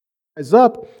rise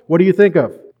up, what do you think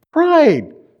of?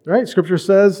 Pride. Right? Scripture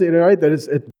says, right,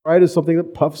 that pride is something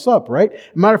that puffs up, right?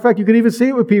 Matter of fact, you can even see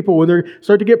it with people when they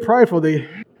start to get prideful.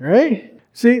 Right?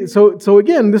 See, so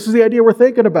again, this is the idea we're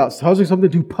thinking about. Causing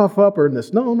something to puff up or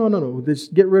this. No.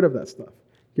 Just get rid of that stuff.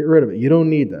 Get rid of it. You don't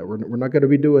need that. We're not going to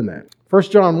be doing that. 1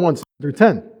 John 1,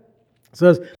 7-10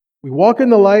 says, we walk in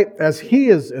the light as He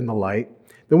is in the light.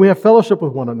 Then we have fellowship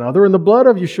with one another, and the blood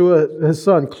of Yeshua, His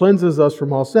Son, cleanses us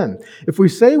from all sin. If we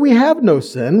say we have no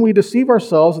sin, we deceive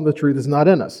ourselves and the truth is not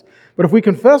in us. But if we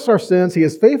confess our sins, He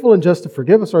is faithful and just to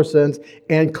forgive us our sins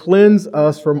and cleanse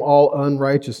us from all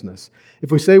unrighteousness.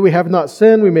 If we say we have not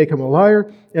sinned, we make Him a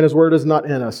liar, and His word is not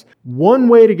in us. One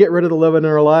way to get rid of the leaven in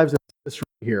our lives is this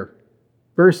right here.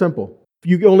 Very simple.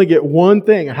 You only get one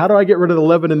thing. How do I get rid of the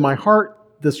leaven in my heart?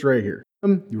 This right here.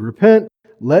 You repent,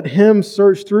 let Him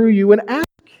search through you and ask,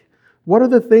 what are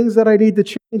the things that I need to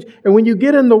change? And when you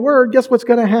get in the Word, guess what's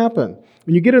going to happen?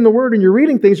 When you get in the Word and you're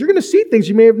reading things, you're going to see things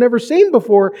you may have never seen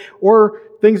before, or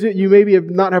things that you maybe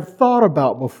not have thought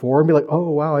about before, and be like, oh,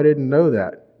 wow, I didn't know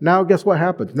that. Now, guess what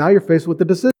happens? Now you're faced with the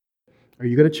decision. Are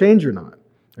you going to change or not?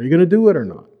 Are you going to do it or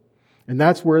not? And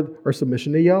that's where our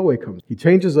submission to Yahweh comes. He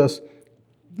changes us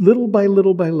little by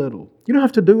little by little. You don't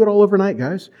have to do it all overnight,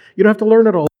 guys. You don't have to learn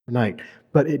it all overnight.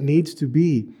 But it needs to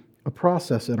be a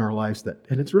process in our lives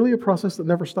and it's really a process that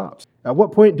never stops. At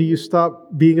what point do you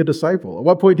stop being a disciple? At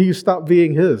what point do you stop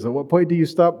being His? At what point do you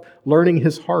stop learning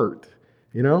His heart?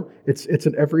 It's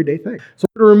an everyday thing. So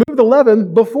we're going to remove the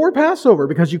leaven before Passover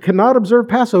because you cannot observe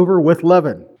Passover with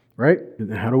leaven, right?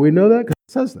 And how do we know that? Because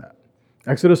it says that.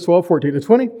 Exodus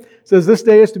 12:14-20 says, this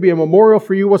day is to be a memorial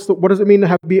for you. What does it mean to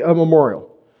have to be a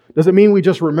memorial? Does it mean we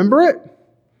just remember it?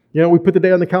 We put the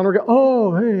day on the calendar and go,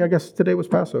 oh, hey, I guess today was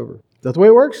Passover. Is that the way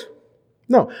it works?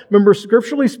 No. Remember,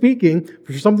 scripturally speaking,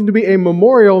 for something to be a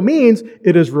memorial means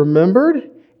it is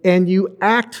remembered and you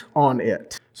act on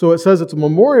it. So it says it's a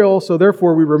memorial, so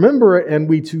therefore we remember it and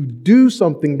we to do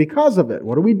something because of it.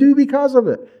 What do we do because of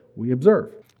it? We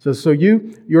observe. So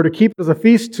you're to keep it as a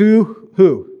feast to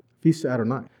who? Feast to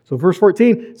Adonai. So verse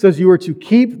 14 says you are to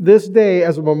keep this day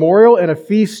as a memorial and a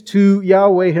feast to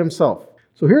Yahweh Himself.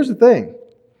 So here's the thing.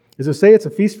 Does it say it's a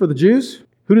feast for the Jews?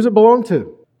 Who does it belong to?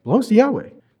 It belongs to Yahweh.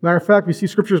 Matter of fact, we see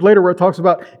scriptures later where it talks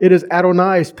about it is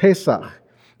Adonai's Pesach.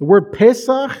 The word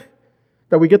Pesach,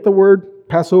 that we get the word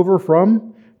Passover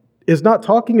from, is not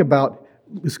talking about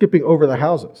skipping over the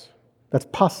houses. That's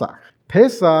Pasach.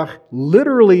 Pesach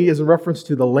literally is a reference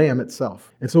to the lamb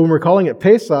itself. And so when we're calling it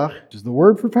Pesach, which is the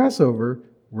word for Passover,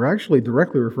 we're actually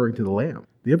directly referring to the lamb.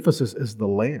 The emphasis is the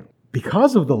lamb.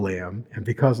 Because of the lamb and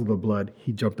because of the blood,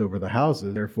 He jumped over the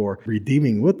houses, therefore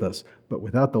redeeming with us. But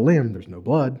without the lamb, there's no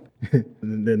blood.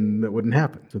 And then that wouldn't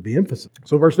happen. So the emphasis.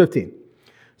 So verse 15.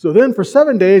 So then for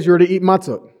 7 days you are to eat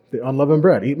matzah, the unleavened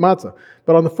bread, eat matzah.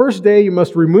 But on the first day you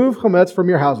must remove chametz from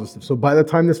your houses. So by the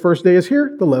time this first day is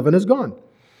here, the leaven is gone.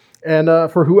 And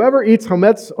for whoever eats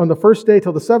chametz on the first day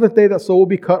till the seventh day, that soul will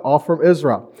be cut off from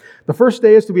Israel. The first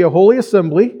day is to be a holy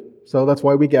assembly. So that's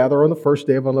why we gather on the first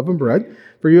day of unleavened bread,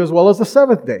 for you as well as the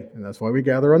seventh day. And that's why we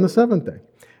gather on the seventh day.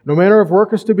 No manner of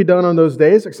work is to be done on those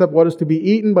days, except what is to be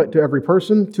eaten, but to every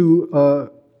person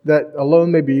that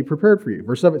alone may be prepared for you.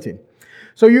 Verse 17.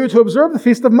 So you are to observe the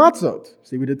feast of matzot.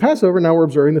 See, we did Passover, now we're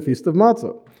observing the feast of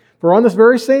matzot. For on this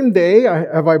very same day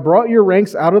have I brought your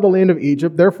ranks out of the land of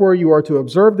Egypt. Therefore you are to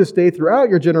observe this day throughout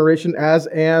your generation as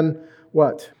an,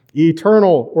 what?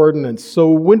 Eternal ordinance.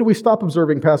 So when do we stop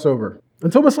observing Passover?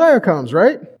 Until Messiah comes,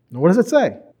 right? Now, what does it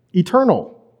say?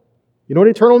 Eternal. You know what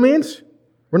eternal means?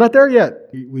 We're not there yet.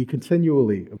 We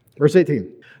continually. Verse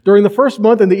 18. During the first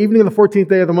month and the evening of the 14th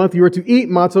day of the month, you are to eat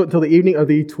matzah until the evening of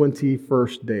the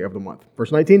 21st day of the month.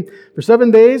 Verse 19. For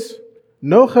 7 days,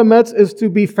 no chametz is to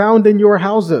be found in your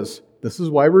houses. This is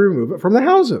why we remove it from the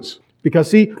houses.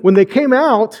 Because see, when they came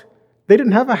out, they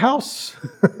didn't have a house.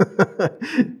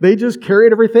 They just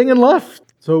carried everything and left.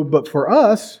 So, but for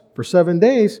us, for 7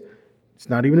 days, it's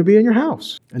not even to be in your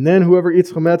house. And then whoever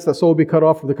eats chametz, that soul will be cut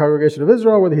off from the congregation of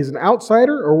Israel, whether he's an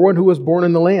outsider or one who was born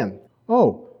in the land.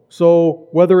 Oh, so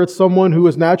whether it's someone who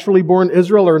is naturally born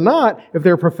Israel or not, if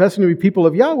they're professing to be people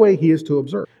of Yahweh, he is to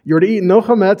observe. You are to eat no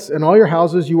chametz in all your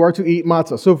houses. You are to eat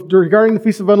matzah. So regarding the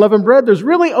Feast of Unleavened Bread, there's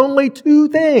really only 2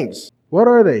 things. What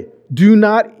are they? Do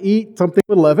not eat something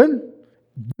with leaven.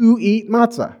 Do eat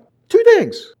matzah. 2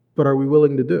 things. But are we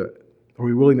willing to do it? Are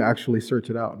we willing to actually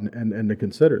search it out and to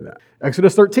consider that?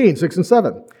 Exodus 13, 6 and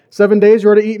 7. 7 days you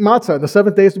are to eat matzah, and the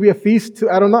seventh day is to be a feast to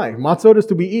Adonai. Matzot is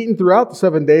to be eaten throughout the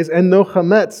 7 days, and no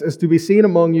chametz is to be seen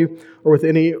among you or with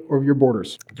any of your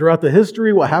borders. Throughout the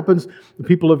history, what happens, the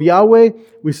people of Yahweh,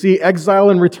 we see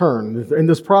exile and return. In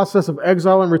this process of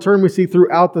exile and return, we see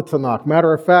throughout the Tanakh.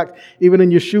 Matter of fact, even in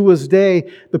Yeshua's day,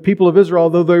 the people of Israel,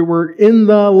 though they were in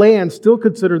the land, still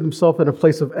considered themselves in a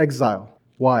place of exile.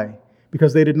 Why?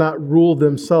 Because they did not rule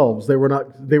themselves. They were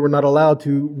not allowed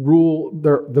to rule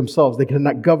themselves. They could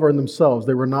not govern themselves.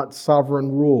 They were not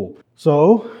sovereign rule.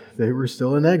 So they were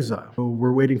still in exile. So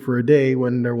we're waiting for a day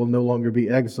when there will no longer be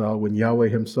exile, when Yahweh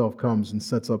himself comes and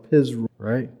sets up his rule,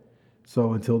 right?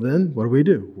 So until then, what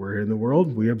do? We're in the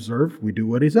world, we observe, we do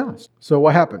what he's asked. So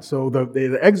what happens? So they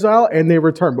exile and they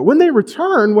return. But when they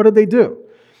return, what did they do?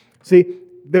 See,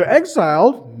 they're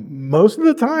exiled. Most of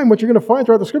the time, what you're going to find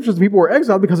throughout the scriptures, the people were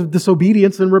exiled because of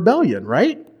disobedience and rebellion,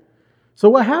 right? So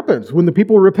what happens? When the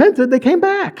people repented, they came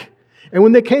back. And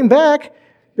when they came back,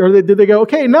 did they go,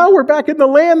 okay, now we're back in the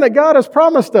land that God has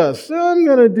promised us. So I'm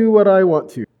going to do what I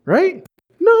want to, right?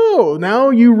 No,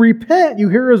 now you repent, you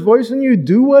hear his voice, and you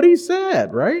do what he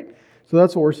said, right? So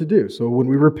that's what we're to do. So when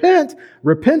we repent,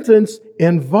 repentance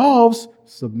involves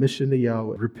submission to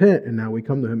Yahweh. Repent, and now we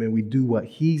come to him and we do what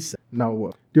he said. Now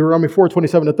what? Deuteronomy 4,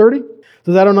 27 to 30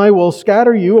 says, Adonai will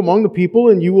scatter you among the people,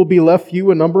 and you will be left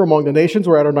few in number among the nations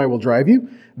where Adonai will drive you.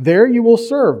 There you will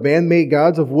serve man-made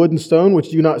gods of wood and stone, which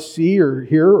do not see or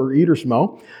hear or eat or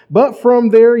smell. But from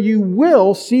there you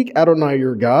will seek Adonai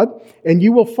your God, and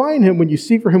you will find him when you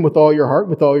seek for him with all your heart,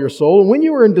 with all your soul, and when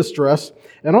you are in distress.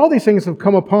 And all these things have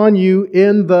come upon you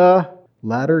in the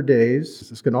latter days.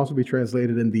 This can also be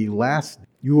translated in the last.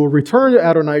 You will return to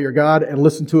Adonai your God and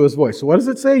listen to his voice. So what does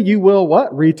it say? You will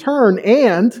what? Return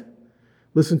and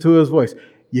listen to his voice.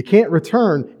 You can't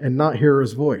return and not hear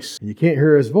his voice. You can't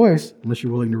hear his voice unless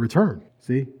you're willing to return.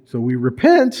 See? So we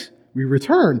repent, we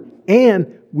return,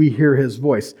 and we hear his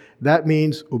voice. That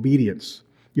means obedience.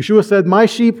 Yeshua said, my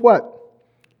sheep what?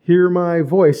 Hear my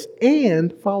voice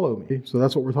and follow me. So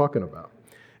that's what we're talking about.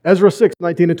 Ezra 6,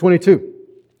 19 to 22.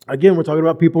 Again, we're talking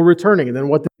about people returning, and then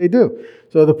what did they do?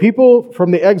 So the people from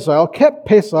the exile kept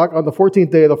Pesach on the 14th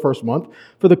day of the first month,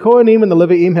 for the Kohanim and the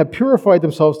Leviim had purified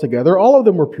themselves together. All of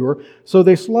them were pure, so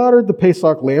they slaughtered the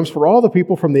Pesach lambs for all the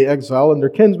people from the exile and their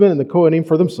kinsmen and the Kohanim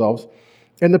for themselves.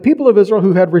 And the people of Israel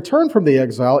who had returned from the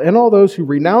exile, and all those who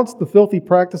renounced the filthy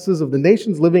practices of the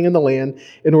nations living in the land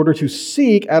in order to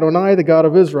seek Adonai, the God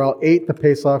of Israel, ate the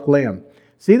Pesach lamb.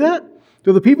 See that?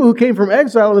 So the people who came from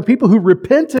exile and the people who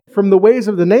repented from the ways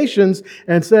of the nations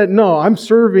and said, no, I'm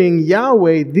serving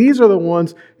Yahweh, these are the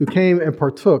ones who came and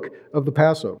partook of the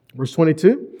Passover. Verse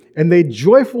 22, and they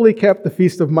joyfully kept the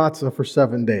Feast of Matzah for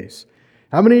 7 days.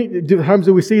 How many times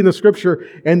do we see in the scripture,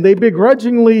 and they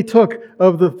begrudgingly took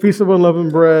of the Feast of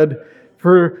Unleavened Bread,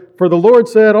 for the Lord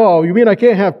said, oh, you mean I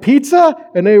can't have pizza?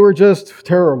 And they were just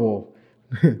terrible.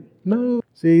 No.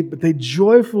 See, but they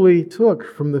joyfully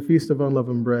took from the Feast of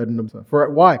Unleavened Bread.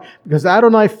 Why? Because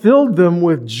Adonai filled them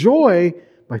with joy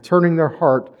by turning their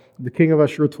heart, the king of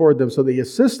Ashur, toward them, so that he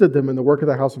assisted them in the work of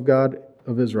the house of God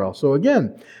of Israel. So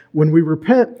again, when we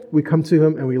repent, we come to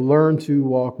him and we learn to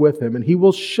walk with him, and he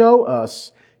will show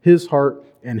us his heart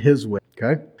and his way.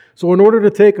 Okay? So in order to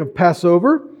take a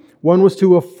Passover, one was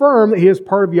to affirm that he is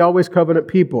part of Yahweh's covenant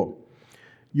people.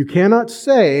 You cannot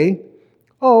say,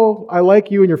 oh, I like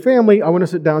you and your family, I want to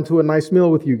sit down to a nice meal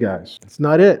with you guys. That's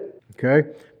not it, okay?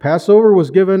 Passover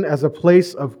was given as a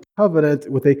place of covenant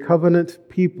with a covenant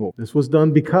people. This was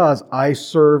done because I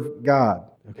serve God,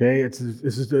 okay? This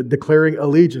is declaring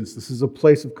allegiance. This is a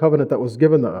place of covenant that was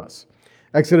given to us.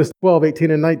 Exodus 12,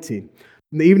 18 and 19.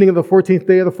 In the evening of the 14th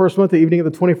day of the first month, the evening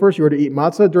of the 21st, you are to eat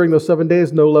matzah. During those 7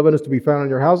 days, no leaven is to be found in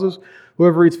your houses.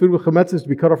 Whoever eats food with chametz is to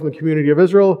be cut off from the community of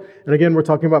Israel. And again, we're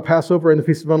talking about Passover and the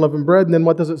Feast of Unleavened Bread. And then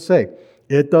what does it say?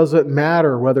 It doesn't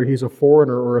matter whether he's a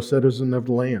foreigner or a citizen of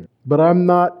the land. But I'm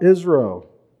not Israel.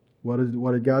 What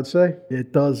did God say?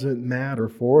 It doesn't matter,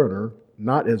 foreigner,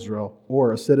 not Israel,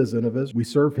 or a citizen of Israel. We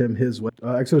serve him his way.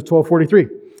 Exodus 12:43.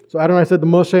 So Adonai said to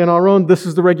Moshe and Aaron, this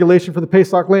is the regulation for the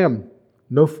Pesach lamb.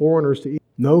 No foreigners to eat.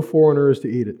 No foreigner is to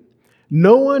eat it.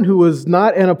 No one who is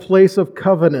not in a place of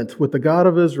covenant with the God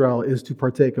of Israel is to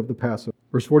partake of the Passover.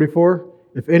 Verse 44,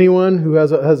 if anyone who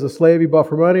has a slave he bought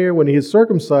for money, or when he is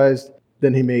circumcised,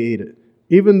 then he may eat it.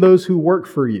 Even those who work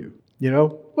for you. You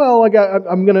know, well,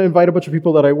 I'm going to invite a bunch of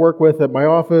people that I work with at my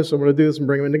office. I'm going to do this and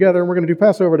bring them in together, and we're going to do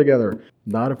Passover together.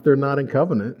 Not if they're not in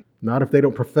covenant. Not if they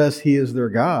don't profess he is their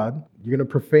God. You're going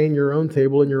to profane your own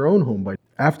table in your own home.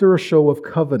 After a show of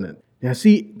covenant, Yeah,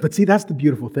 but that's the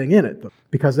beautiful thing in it, though,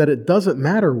 because that it doesn't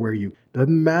matter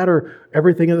doesn't matter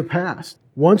everything in the past.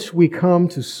 Once we come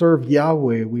to serve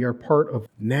Yahweh, we are part of,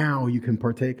 now you can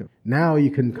partake of. Now you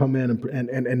can come in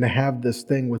and have this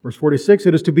thing with verse 46.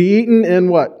 It is to be eaten in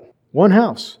what? One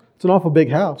house. It's an awful big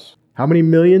house. How many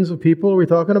millions of people are we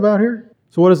talking about here?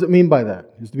 So what does it mean by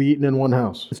that? It's to be eaten in one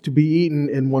house. It's to be eaten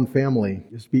in one family.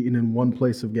 It's to be eaten in one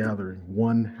place of gathering,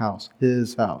 one house,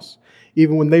 his house.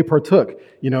 Even when they partook,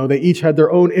 they each had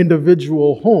their own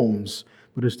individual homes,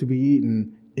 but it's to be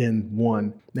eaten in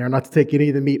one. They are not to take any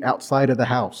of the meat outside of the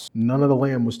house. None of the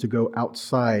lamb was to go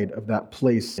outside of that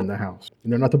place in the house.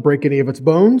 And they're not to break any of its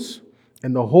bones,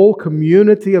 and the whole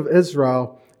community of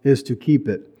Israel is to keep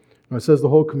it. When it says the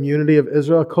whole community of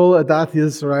Israel, Kol Adat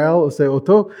Yisrael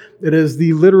Oto, it is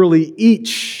the literally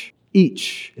each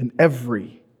and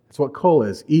every. That's what Kol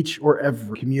is. Each or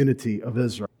every community of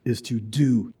Israel is to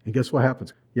do. And guess what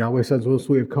happens? Yahweh says, once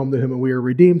we have come to Him and we are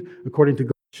redeemed, according to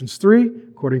Galatians 3,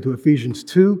 according to Ephesians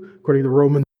 2, according to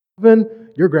Romans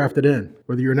 7, you're grafted in.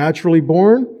 Whether you're naturally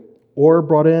born or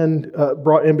brought in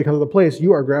because of the place,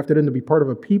 you are grafted in to be part of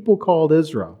a people called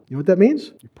Israel. You know what that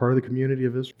means? You're part of the community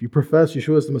of Israel. If you profess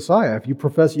Yeshua as the Messiah, if you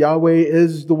profess Yahweh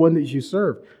is the one that you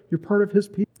serve, you're part of His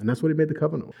people. And that's what He made the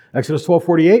covenant with. Exodus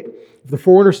 12:48, if the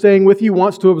foreigner staying with you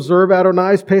wants to observe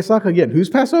Adonai's Pesach, again, whose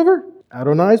Passover?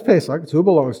 Adonai's Pesach, it's who it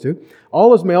belongs to.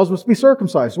 All his males must be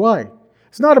circumcised. Why?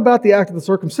 It's not about the act of the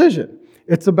circumcision.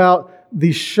 It's about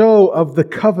the show of the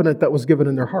covenant that was given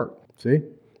in their heart. See?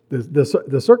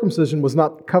 The circumcision was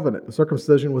not covenant. The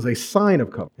circumcision was a sign of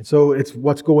covenant. And so it's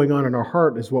what's going on in our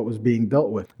heart is what was being dealt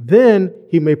with. Then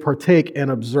he may partake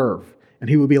and observe, and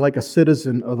he will be like a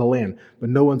citizen of the land. But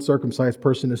no uncircumcised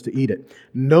person is to eat it.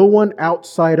 No one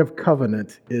outside of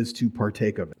covenant is to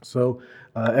partake of it. So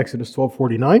Exodus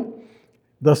 12:49,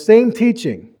 the same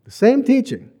teaching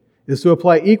is to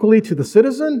apply equally to the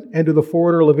citizen and to the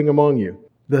foreigner living among you.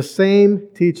 The same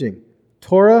teaching.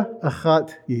 Torah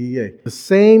achat yihiyeh. The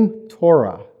same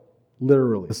Torah,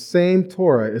 literally. The same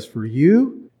Torah is for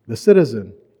you, the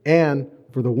citizen, and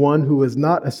for the one who is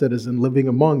not a citizen living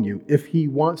among you. If he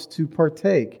wants to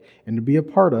partake and to be a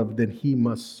part of, then he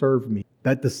must serve me.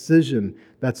 That decision,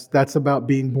 that's about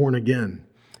being born again.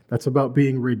 That's about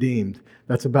being redeemed.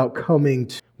 That's about coming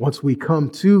to, once we come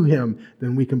to Him,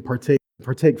 then we can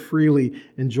partake freely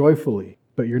and joyfully.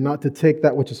 But you're not to take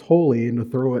that which is holy and to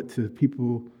throw it to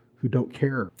people who don't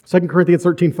care. 2 Corinthians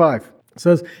 13:5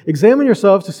 says, examine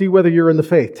yourselves to see whether you're in the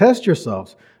faith. Test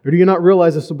yourselves. Or do you not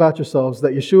realize this about yourselves,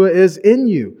 that Yeshua is in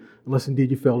you, unless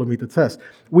indeed you fail to meet the test?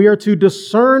 We are to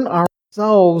discern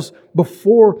ourselves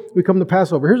before we come to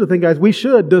Passover. Here's the thing, guys. We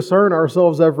should discern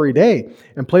ourselves every day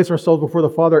and place ourselves before the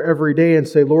Father every day and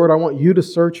say, Lord, I want you to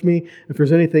search me. If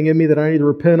there's anything in me that I need to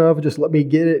repent of, just let me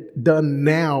get it done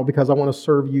now because I want to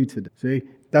serve you today. See,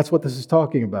 that's what this is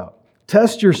talking about.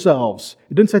 Test yourselves.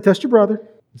 It didn't say test your brother.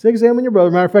 It said examine your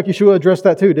brother. Matter of fact, Yeshua addressed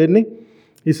that too, didn't he?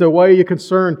 He said, why are you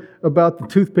concerned about the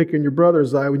toothpick in your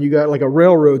brother's eye when you got like a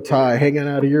railroad tie hanging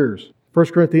out of yours? 1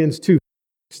 Corinthians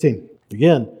 2:16.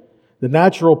 Again, the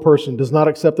natural person does not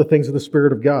accept the things of the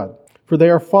Spirit of God, for they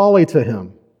are folly to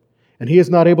him, and he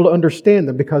is not able to understand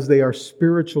them because they are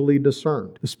spiritually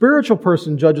discerned. The spiritual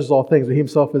person judges all things, but he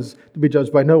himself is to be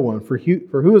judged by no one. For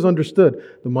who has understood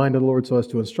the mind of the Lord so as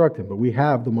to instruct him? But we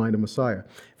have the mind of Messiah.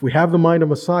 If we have the mind of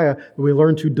Messiah, then we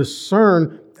learn to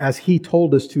discern as He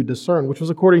told us to discern, which was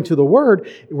according to the Word.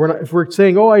 If we're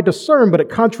saying, oh, I discern, but it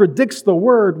contradicts the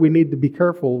Word, we need to be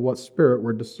careful what spirit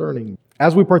we're discerning.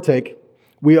 As we partake,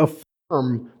 we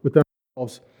affirm within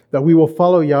ourselves that we will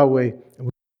follow Yahweh and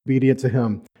be obedient to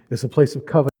Him. It's a place of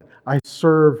covenant. I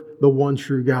serve the one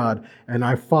true God and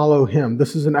I follow Him.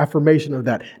 This is an affirmation of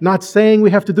that. Not saying we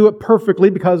have to do it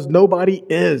perfectly because nobody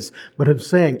is, but I'm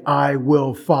saying I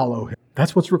will follow Him.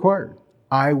 That's what's required.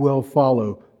 I will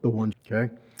follow the one.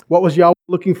 Okay. What was Yahweh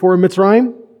looking for in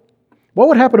Mitzrayim? What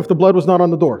would happen if the blood was not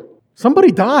on the door? Somebody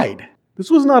died.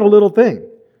 This was not a little thing.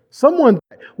 Someone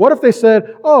died. What if they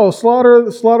said, oh, slaughter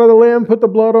the lamb, put the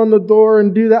blood on the door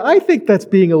and do that? I think that's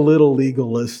being a little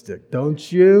legalistic,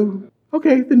 don't you?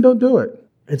 Okay, then don't do it.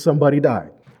 And somebody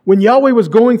died. When Yahweh was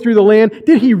going through the land,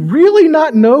 did He really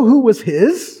not know who was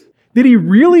His? Did He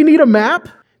really need a map?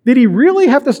 Did He really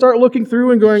have to start looking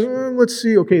through and going, let's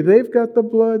see, okay, they've got the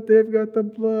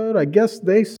blood, I guess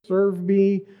they serve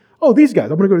me. Oh, these guys,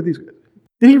 I'm going to go to these guys.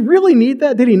 Did He really need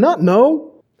that? Did He not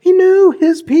know? He knew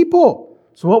His people.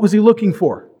 So what was He looking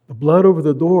for? The blood over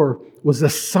the door was a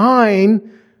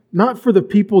sign, not for the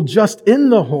people just in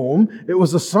the home. It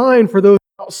was a sign for those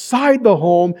outside the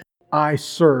home. I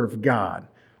serve God.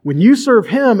 When you serve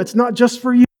Him, it's not just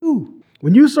for you.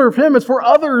 When you serve Him, it's for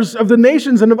others of the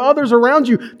nations and of others around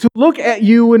you to look at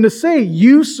you and to say,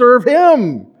 you serve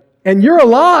Him. And you're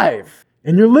alive.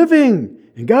 And you're living.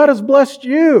 And God has blessed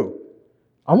you.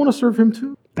 I want to serve Him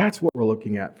too. That's what we're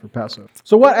looking at for Passover.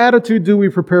 So what attitude do we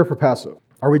prepare for Passover?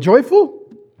 Are we joyful?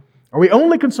 Are we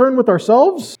only concerned with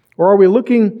ourselves? Or are we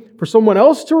looking for someone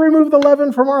else to remove the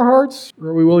leaven from our hearts? Or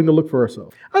are we willing to look for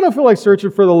ourselves? I don't feel like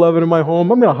searching for the leaven in my home.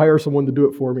 I'm going to hire someone to do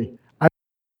it for me. I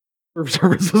don't know if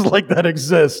services like that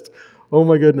exist. Oh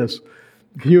my goodness.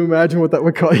 Can you imagine what that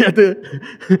would cost?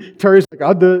 Terry's like,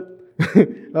 I'll do it.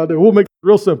 We'll make it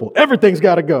real simple. Everything's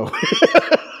got to go.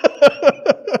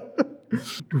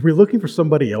 Are we looking for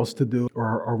somebody else to do it,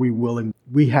 or are we willing?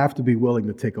 We have to be willing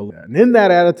to take a look. And in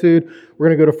that attitude, we're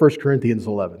going to go to 1 Corinthians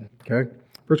 11. Okay?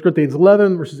 1 Corinthians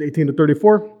 11, verses 18 to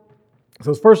 34. It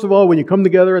says, first of all, when you come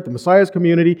together at the Messiah's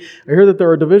community, I hear that there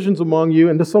are divisions among you,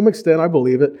 and to some extent I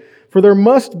believe it. For there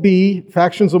must be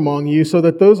factions among you, so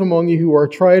that those among you who are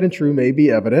tried and true may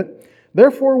be evident.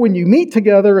 Therefore, when you meet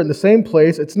together in the same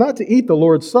place, it's not to eat the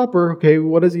Lord's Supper. Okay,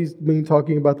 what does he mean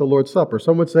talking about the Lord's Supper?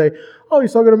 Some would say, oh,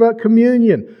 he's talking about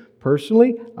communion.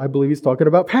 Personally, I believe he's talking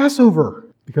about Passover.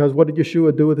 Because what did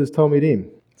Yeshua do with his Talmidim?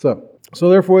 So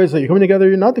therefore, you're coming together,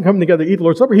 you're not to come together to eat the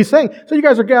Lord's Supper. He's saying, so you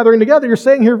guys are gathering together, you're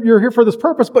saying you're here for this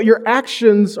purpose, but your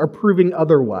actions are proving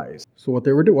otherwise. So what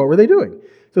were they doing?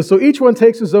 So each one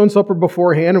takes his own supper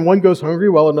beforehand, and one goes hungry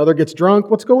while another gets drunk.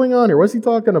 What's going on here? What's he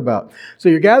talking about? So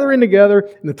you're gathering together,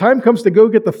 and the time comes to go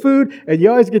get the food, and you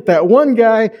always get that one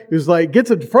guy who's like,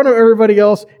 gets in front of everybody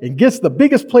else, and gets the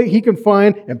biggest plate he can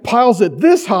find, and piles it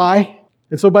this high.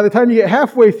 And so by the time you get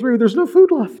halfway through, there's no food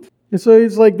left. And so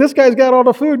he's like, this guy's got all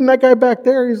the food, and that guy back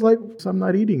there, he's like, I'm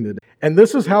not eating today. And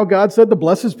this is how God said to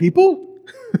bless His people?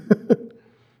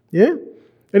 Yeah?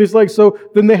 And he's like, so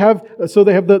they have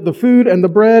the food and the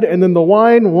bread and then the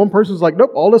wine. And one person's like,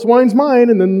 nope, all this wine's mine.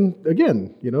 And then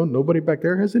again, nobody back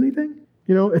there has anything.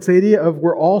 It's the idea of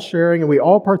we're all sharing and we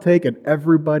all partake and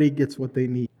everybody gets what they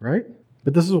need, right?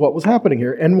 But this is what was happening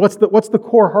here. And what's the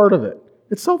core heart of it?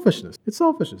 It's selfishness. It's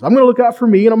selfishness. I'm going to look out for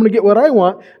me and I'm going to get what I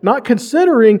want, not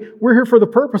considering we're here for the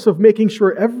purpose of making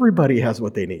sure everybody has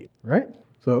what they need, right?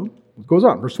 So it goes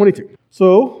on, verse 22.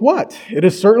 So what? It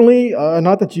is certainly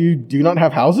not that you do not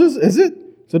have houses, is it?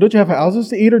 So don't you have houses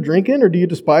to eat or drink in, or do you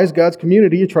despise God's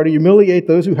community? You try to humiliate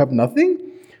those who have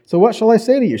nothing? So what shall I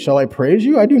say to you? Shall I praise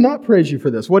you? I do not praise you for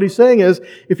this. What he's saying is,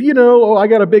 if you know, I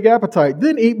got a big appetite,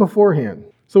 then eat beforehand.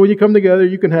 So when you come together,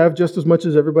 you can have just as much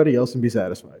as everybody else and be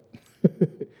satisfied.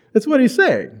 That's what he's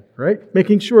saying, right?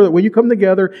 Making sure that when you come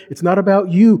together, it's not about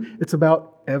you, it's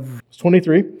about everyone.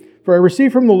 23. For I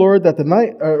received from the Lord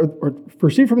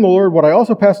what I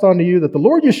also passed on to you, that the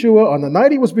Lord Yeshua, on the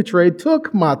night He was betrayed,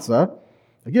 took matzah.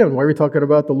 Again, why are we talking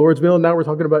about the Lord's meal? Now we're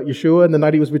talking about Yeshua, and the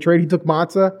night He was betrayed, He took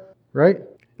matzah, right? And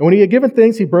when He had given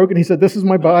thanks, He broke it, and He said, this is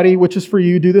my body, which is for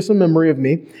you. Do this in memory of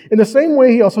me. In the same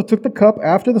way, He also took the cup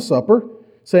after the supper,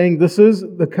 saying, this is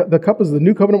the cup is the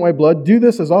new covenant of my blood. Do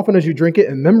this as often as you drink it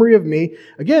in memory of me.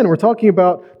 Again, we're talking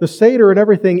about the Seder and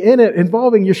everything in it,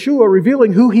 involving Yeshua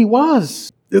revealing who He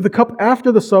was. The cup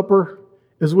after the supper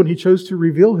is when He chose to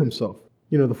reveal Himself.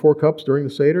 The 4 cups during the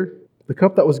Seder. The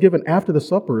cup that was given after the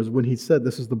supper is when He said,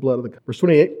 this is the blood of the cup. Verse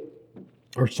 28,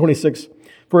 or 26.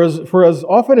 For as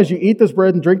often as you eat this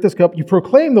bread and drink this cup, you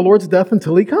proclaim the Lord's death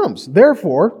until He comes.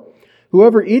 Therefore,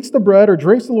 whoever eats the bread or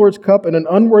drinks the Lord's cup in an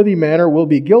unworthy manner will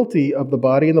be guilty of the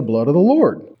body and the blood of the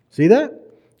Lord. See that?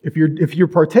 If you're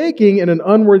partaking in an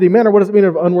unworthy manner, what does it mean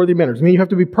of unworthy manner? Does it mean you have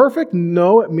to be perfect?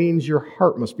 No, it means your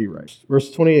heart must be right.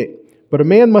 Verse 28. But a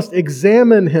man must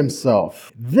examine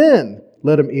himself. Then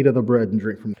let him eat of the bread and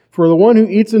drink from it. For the one who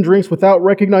eats and drinks without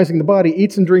recognizing the body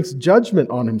eats and drinks judgment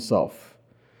on himself.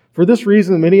 For this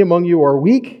reason, many among you are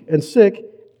weak and sick,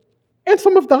 and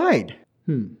some have died.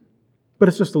 But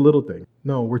it's just a little thing.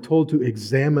 No, we're told to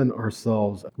examine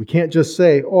ourselves. We can't just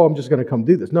say, I'm just going to come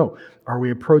do this. No. Are we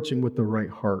approaching with the right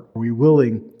heart? Are we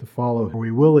willing to follow? Are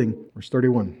we willing? Verse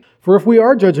 31. For if we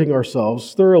are judging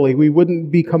ourselves thoroughly, we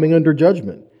wouldn't be coming under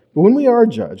judgment. But when we are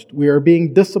judged, we are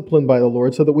being disciplined by the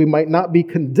Lord so that we might not be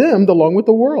condemned along with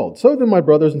the world. So then, my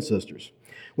brothers and sisters,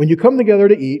 when you come together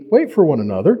to eat, wait for one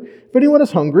another. If anyone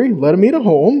is hungry, let him eat at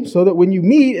home, so that when you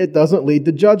meet, it doesn't lead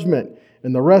to judgment.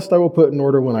 And the rest I will put in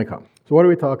order when I come. So what are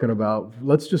we talking about?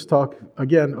 Let's just talk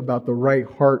again about the right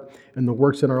heart and the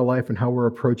works in our life and how we're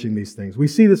approaching these things. We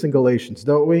see this in Galatians,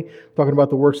 don't we? Talking about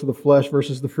the works of the flesh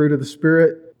versus the fruit of the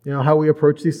Spirit, how we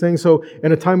approach these things. So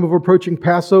in a time of approaching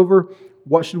Passover,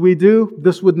 what should we do?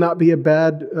 This would not be a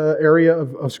bad area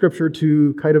of Scripture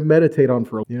to kind of meditate on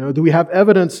for. Do we have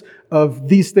evidence of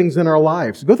these things in our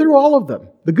lives? Go through all of them,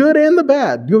 the good and the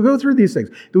bad. Go through these things.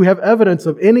 Do we have evidence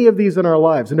of any of these in our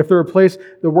lives? And if they're a place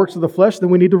that works of the flesh, then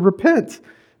we need to repent.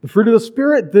 The fruit of the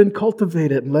Spirit, then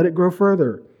cultivate it and let it grow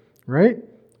further. Right?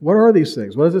 What are these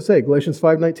things? What does it say? Galatians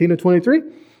 5:19 and 23.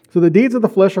 So the deeds of the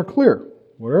flesh are clear.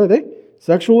 What are they?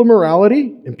 Sexual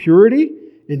immorality, impurity,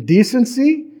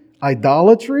 indecency,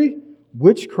 idolatry,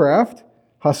 witchcraft,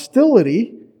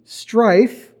 hostility,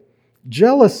 strife,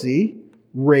 jealousy,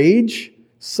 rage,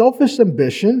 selfish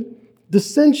ambition,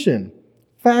 dissension,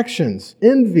 factions,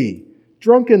 envy,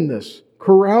 drunkenness,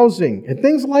 carousing, and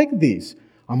things like these.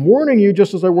 I'm warning you,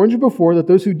 just as I warned you before, that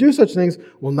those who do such things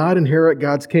will not inherit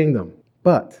God's kingdom.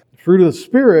 But the fruit of the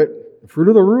Spirit, the fruit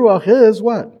of the Ruach is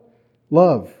what?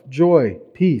 Love, joy,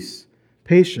 peace,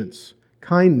 patience,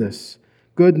 kindness,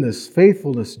 goodness,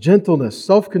 faithfulness, gentleness,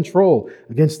 self-control.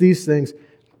 Against these things,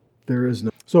 there is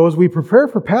no. So as we prepare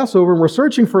for Passover and we're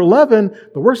searching for leaven,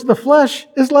 the works of the flesh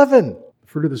is leaven. The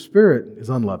fruit of the Spirit is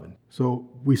unleavened. So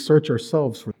we search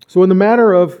ourselves for. So in the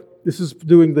matter of, this is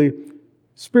doing the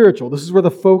spiritual. This is where the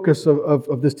focus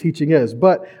of this teaching is.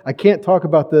 But I can't talk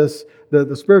about this,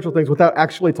 the spiritual things, without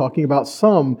actually talking about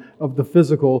some of the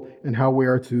physical and how we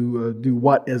are to do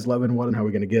what is leaven, what and how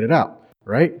we're going to get it out.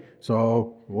 Right?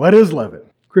 So what is leaven?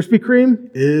 Krispy Kreme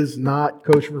is not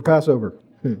kosher for Passover.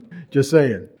 Just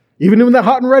saying. Even when the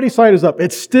hot and ready sign is up,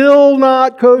 it's still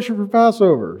not kosher for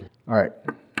Passover. All right.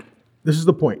 This is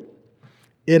the point.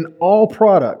 In all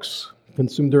products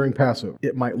consumed during Passover,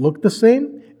 it might look the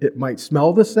same, it might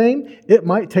smell the same, it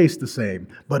might taste the same,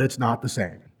 but it's not the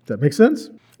same. Does that make sense?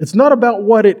 It's not about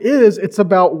what it is, it's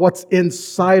about what's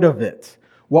inside of it.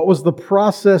 What was the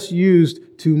process used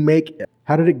to make it?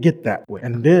 How did it get that way?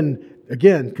 And then,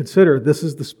 again, consider this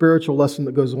is the spiritual lesson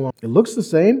that goes along. It looks the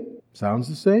same, sounds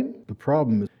the same. The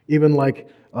problem is, even like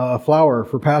flour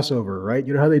for Passover, right?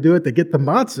 You know how they do it? They get the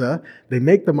matzah, they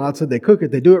make the matzah, they cook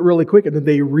it, they do it really quick, and then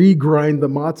they regrind the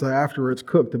matzah after it's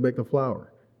cooked to make the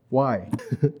flour. Why?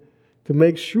 To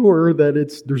make sure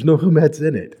that there's no chametz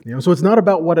in it. So it's not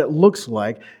about what it looks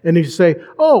like. And you say,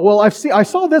 oh, well, I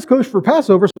saw this kosher for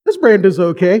Passover, so this brand is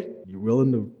okay. You're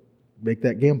willing to make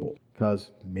that gamble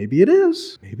because maybe it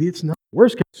is, maybe it's not.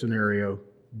 Worst case scenario,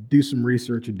 do some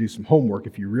research and do some homework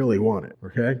if you really want it,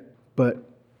 okay? But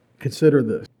consider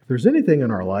this. If there's anything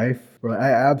in our life where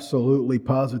I absolutely,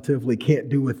 positively can't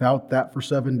do without that for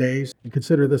 7 days, and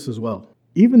consider this as well.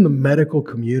 Even the medical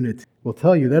community will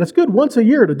tell you that it's good once a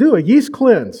year to do a yeast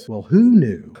cleanse. Well, who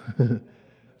knew?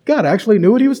 God actually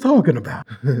knew what he was talking about,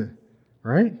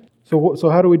 right? So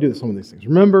how do we do some of these things?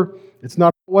 Remember, it's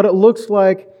not what it looks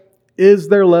like. Is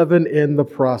there leaven in the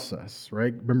process,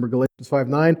 right? Remember Galatians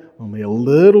 5:9? Only a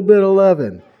little bit of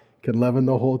leaven can leaven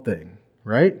the whole thing,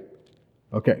 right?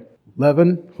 Okay.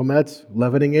 Leaven, chametz,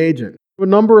 leavening agent. A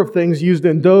number of things used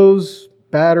in doughs,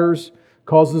 batters,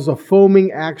 causes a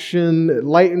foaming action, it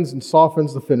lightens and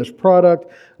softens the finished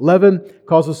product. Leaven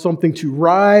causes something to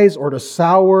rise or to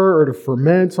sour or to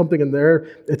ferment, something in there.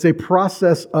 It's a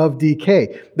process of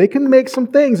decay. They can make some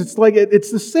things. It's like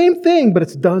it's the same thing, but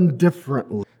it's done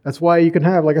differently. That's why you can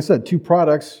have, like I said, two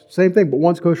products, same thing, but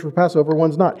one's kosher for Passover,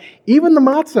 one's not. Even the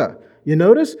matzah. You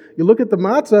notice? You look at the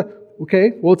matzah,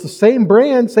 okay, well, it's the same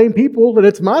brand, same people, and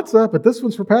it's matzah, but this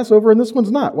one's for Passover and this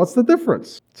one's not. What's the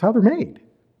difference? It's how they're made.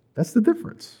 That's the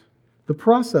difference. The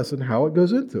process and how it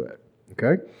goes into it.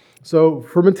 Okay? So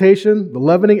fermentation, the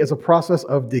leavening is a process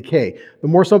of decay. The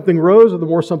more something rose or the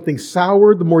more something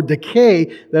soured, the more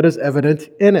decay that is evident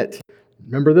in it.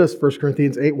 Remember this, 1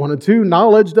 Corinthians 8:1 and 2.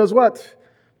 Knowledge does what?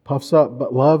 Puffs up,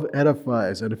 but love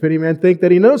edifies. And if any man think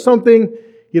that he knows something,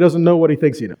 he doesn't know what he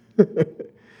thinks he knows.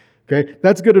 Okay?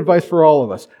 That's good advice for all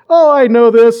of us. Oh, I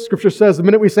know this. Scripture says the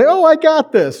minute we say, oh, I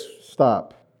got this,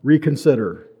 stop.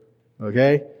 Reconsider.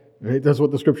 Okay? Right? That's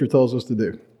what the Scripture tells us to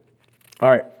do. All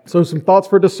right. So some thoughts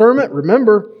for discernment.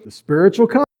 Remember, the spiritual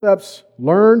concepts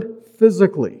learned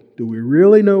physically. Do we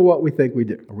really know what we think we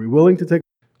do? Are we willing to take?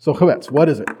 So chametz, what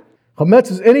is it? Chametz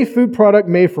is any food product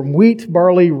made from wheat,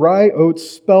 barley, rye, oats,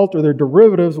 spelt, or their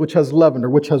derivatives which has leavened or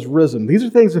which has risen. These are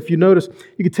things, if you notice,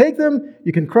 you can take them,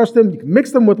 you can crush them, you can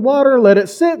mix them with water, let it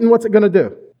sit, and what's it going to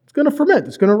do? It's going to ferment.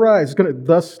 It's going to rise. It's going to,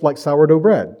 thus like sourdough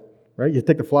bread. Right? You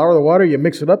take the flour, the water, you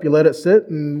mix it up, you let it sit,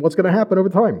 and what's going to happen over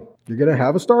time? You're going to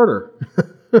have a starter.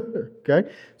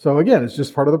 Okay? So again, it's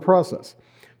just part of the process.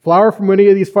 Flour from any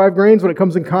of these 5 grains, when it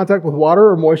comes in contact with water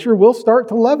or moisture, will start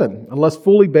to leaven unless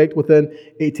fully baked within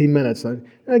 18 minutes. And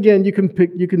again, you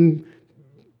can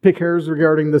pick hairs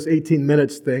regarding this 18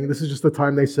 minutes thing. This is just the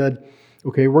time they said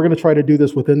Okay, we're going to try to do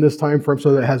this within this time frame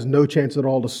so that it has no chance at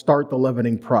all to start the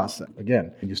leavening process.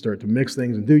 Again, when you start to mix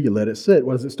things and you let it sit.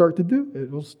 What does it start to do?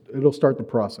 It'll start the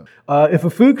process. If a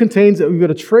food contains that we've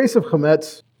got a trace of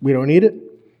chametz, we don't eat it.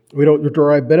 We don't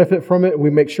derive benefit from it.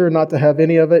 We make sure not to have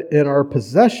any of it in our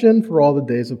possession for all the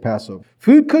days of Passover.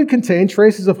 Food could contain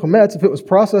traces of chametz if it was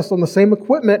processed on the same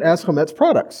equipment as chametz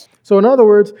products. So in other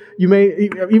words,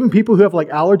 even people who have like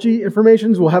allergy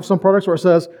informations will have some products where it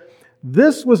says,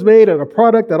 this was made in a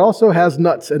product that also has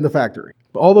nuts in the factory,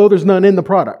 although there's none in the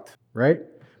product, right?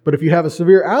 But if you have a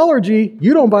severe allergy,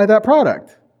 you don't buy that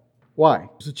product. Why?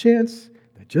 There's a chance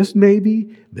that just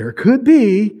maybe there could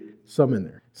be some in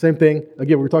there. Same thing,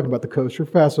 again, we're talking about the kosher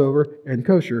Passover and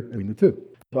kosher between the two.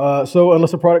 So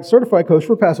unless a product is certified kosher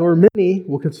for Passover, many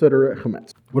will consider it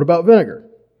chametz. What about vinegar?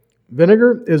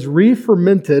 Vinegar is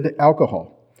re-fermented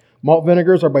alcohol. Malt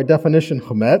vinegars are by definition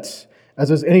chametz, as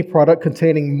is any product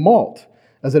containing malt,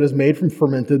 as it is made from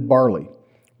fermented barley.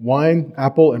 Wine,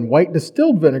 apple, and white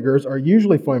distilled vinegars are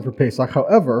usually fine for Pesach.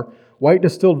 However, white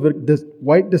distilled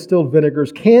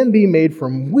vinegars can be made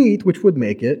from wheat, which would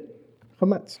make it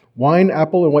chametz. Wine,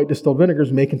 apple, and white distilled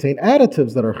vinegars may contain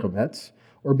additives that are chametz,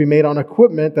 or be made on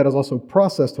equipment that is also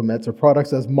processed chametz, or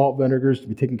products as malt vinegars to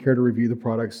be taken care to review the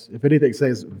products. If anything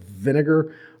says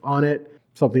vinegar on it,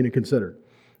 something to consider.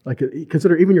 Like,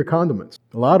 consider even your condiments.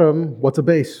 A lot of them, what's a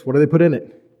base? What do they put in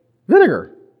it?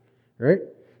 Vinegar, right?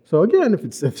 So again,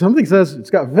 if something says it's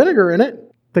got vinegar in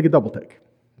it, take a double take.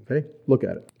 Okay, look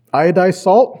at it. Iodized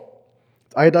salt,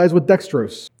 it's iodized with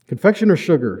dextrose. Confectioner's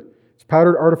sugar, it's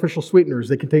powdered artificial sweeteners.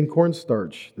 They contain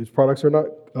cornstarch. These products are not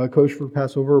kosher for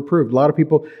Passover approved. A lot of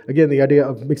people, again, the idea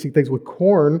of mixing things with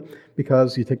corn,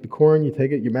 because you take the corn, you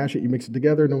take it, you mash it, you mix it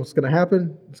together, and then what's going to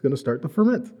happen? It's going to start to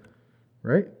ferment,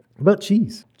 right? What about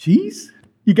cheese? Cheese?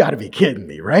 You got to be kidding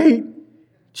me, right?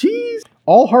 Cheese?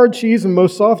 All hard cheese and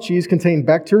most soft cheese contain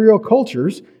bacterial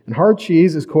cultures, and hard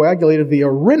cheese is coagulated via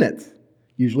rennet,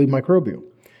 usually microbial.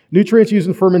 Nutrients used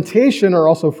in fermentation are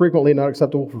also frequently not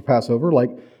acceptable for Passover,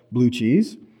 like blue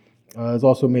cheese. Is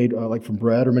also made like from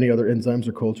bread or many other enzymes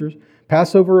or cultures.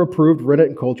 Passover-approved rennet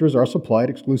and cultures are supplied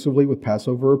exclusively with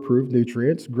Passover-approved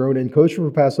nutrients, grown in kosher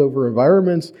for Passover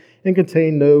environments, and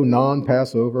contain no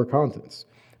non-Passover contents.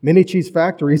 Many cheese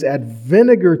factories add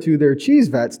vinegar to their cheese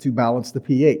vats to balance the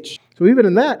pH. So even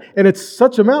in that, and it's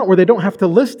such amount where they don't have to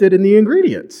list it in the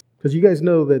ingredients. Because you guys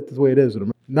know that the way it is.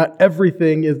 Not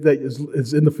everything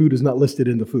is in the food is not listed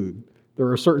in the food. There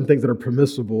are certain things that are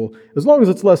permissible. As long as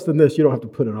it's less than this, you don't have to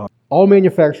put it on. All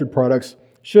manufactured products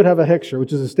should have a hechsher,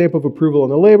 which is a stamp of approval on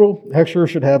the label. Hechsher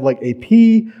should have like a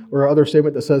P or other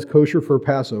statement that says kosher for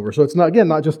Passover. So it's not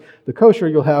just the kosher.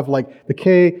 You'll have like the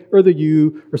K or the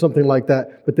U or something like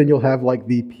that, but then you'll have like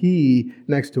the P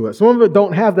next to it. Some of it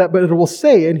don't have that, but it will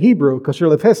say in Hebrew, kosher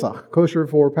lePesach, kosher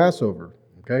for Passover.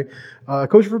 Okay,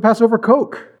 kosher for Passover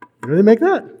Coke. They make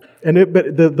that.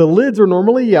 But the lids are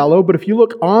normally yellow, but if you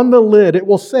look on the lid, it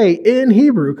will say in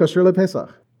Hebrew, kosher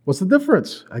lePesach. What's the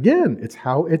difference? Again, it's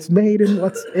how it's made and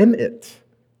what's in it,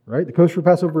 right? The kosher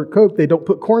Passover Coke, they don't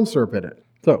put corn syrup in it.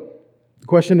 So the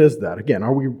question is that, again,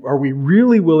 are we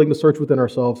really willing to search within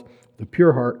ourselves with a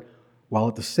pure heart while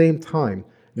at the same time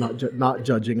not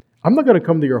judging? I'm not going to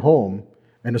come to your home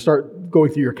and to start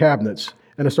going through your cabinets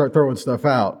and to start throwing stuff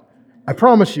out. I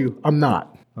promise you, I'm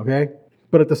not, okay?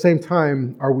 But at the same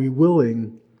time, are we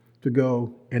willing to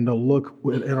go and to look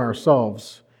within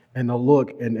ourselves and to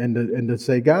look and to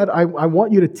say, God, I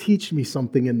want you to teach me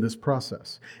something in this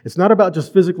process. It's not about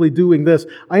just physically doing this.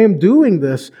 I am doing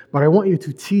this, but I want you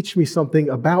to teach me something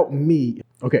about me.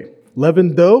 Okay,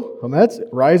 leavened dough, chametz, it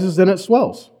rises and it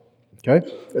swells. Okay,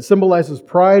 it symbolizes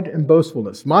pride and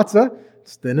boastfulness. Matzah,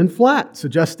 it's thin and flat,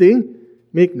 suggesting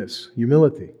meekness,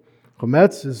 humility.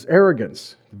 Chametz is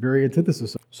arrogance, the very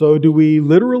antithesis. So do we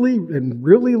literally and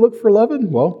really look for leaven?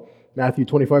 Well, Matthew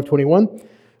 25:21.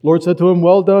 Lord said to him,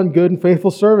 well done, good and faithful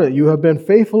servant. You have been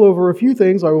faithful over a few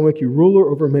things. I will make you ruler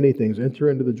over many things. Enter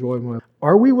into the joy of my life.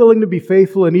 Are we willing to be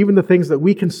faithful in even the things that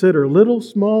we consider little,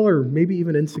 small, or maybe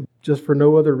even insignificant, just for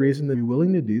no other reason than be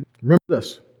willing to do? Remember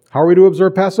this. How are we to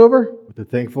observe Passover? With a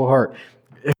thankful heart.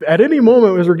 If at any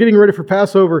moment as we're getting ready for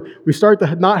Passover, we start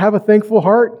to not have a thankful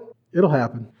heart, it'll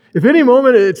happen. If any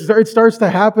moment it starts to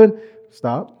happen,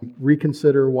 stop.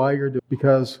 Reconsider why you're doing it.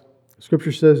 Because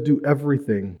Scripture says do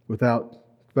everything without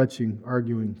fetching,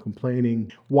 arguing, complaining.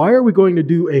 Why are we going to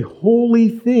do a holy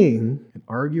thing and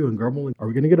argue and grumble? Are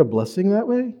we going to get a blessing that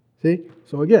way? See?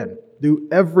 So again, do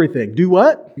everything. Do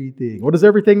what? Everything. What does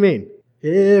everything mean?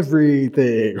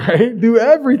 Everything, right? Do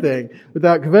everything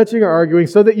without kvetching or arguing,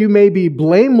 so that you may be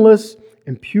blameless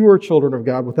and pure children of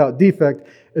God without defect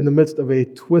in the midst of a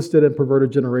twisted and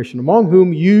perverted generation, among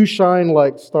whom you shine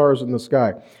like stars in the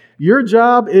sky. Your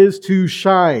job is to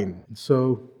shine.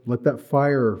 So let that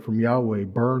fire from Yahweh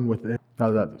burn within.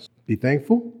 How's that? Be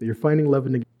thankful that you're finding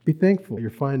leaven again. Be thankful that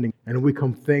you're finding. And we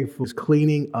become thankful. He's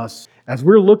cleaning us. As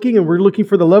we're looking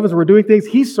for the leavens, we're doing things,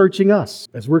 He's searching us.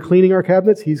 As we're cleaning our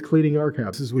cabinets, He's cleaning our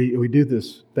cabinets. As we do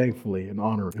this thankfully and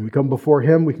honor. And we come before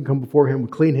Him, we can come before Him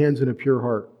with clean hands and a pure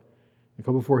heart. And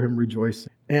come before Him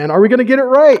rejoicing. And are we going to get it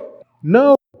right?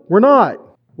 No, we're not.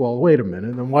 Well, wait a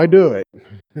minute. Then why do it?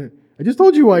 I just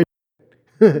told you why.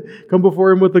 Come before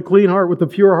Him with a clean heart, with a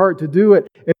pure heart to do it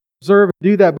and observe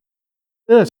and do that. But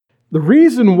this, the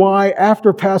reason why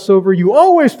after Passover you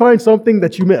always find something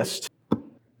that you missed.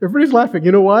 Everybody's laughing.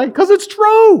 You know why? Because it's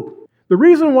true. The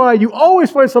reason why you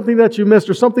always find something that you missed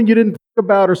or something you didn't think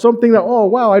about or something that, oh,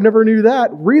 wow, I never knew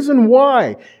that. Reason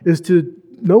why is to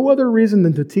no other reason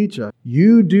than to teach us.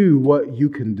 You do what you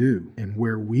can do. And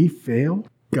where we fail,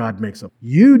 God makes up.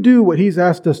 You do what He's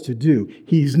asked us to do.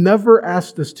 He's never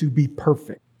asked us to be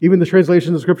perfect. Even the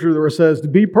translation of Scripture where it says to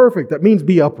be perfect, that means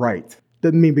be upright.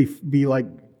 Doesn't mean be like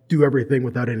do everything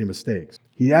without any mistakes.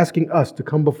 He's asking us to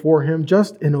come before Him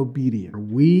just in obedience.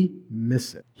 We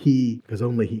miss it. Because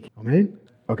only He can. Amen?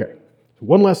 Okay. So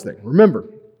one last thing. Remember,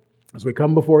 as we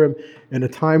come before Him in a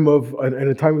time of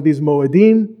these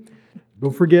Moedim,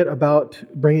 don't forget about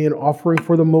bringing an offering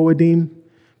for the Moedim.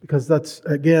 Because that's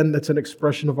an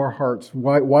expression of our hearts.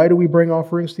 Why do we bring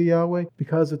offerings to Yahweh?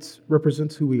 Because it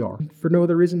represents who we are. For no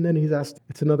other reason than He's asked.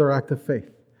 It's another act of faith.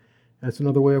 And it's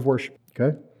another way of worship.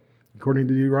 Okay? According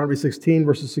to Deuteronomy 16,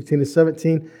 verses 16 to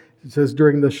 17, it says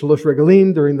during the Shalosh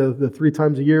Regalim, during the 3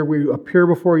 times a year, we appear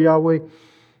before Yahweh,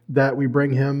 that we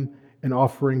bring Him an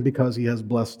offering because He has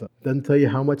blessed us. Doesn't tell you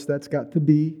how much that's got to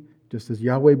be. Just as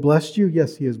Yahweh blessed you,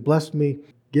 yes, He has blessed me.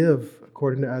 Give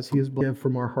according to as He has blessed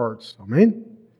from our hearts. Amen?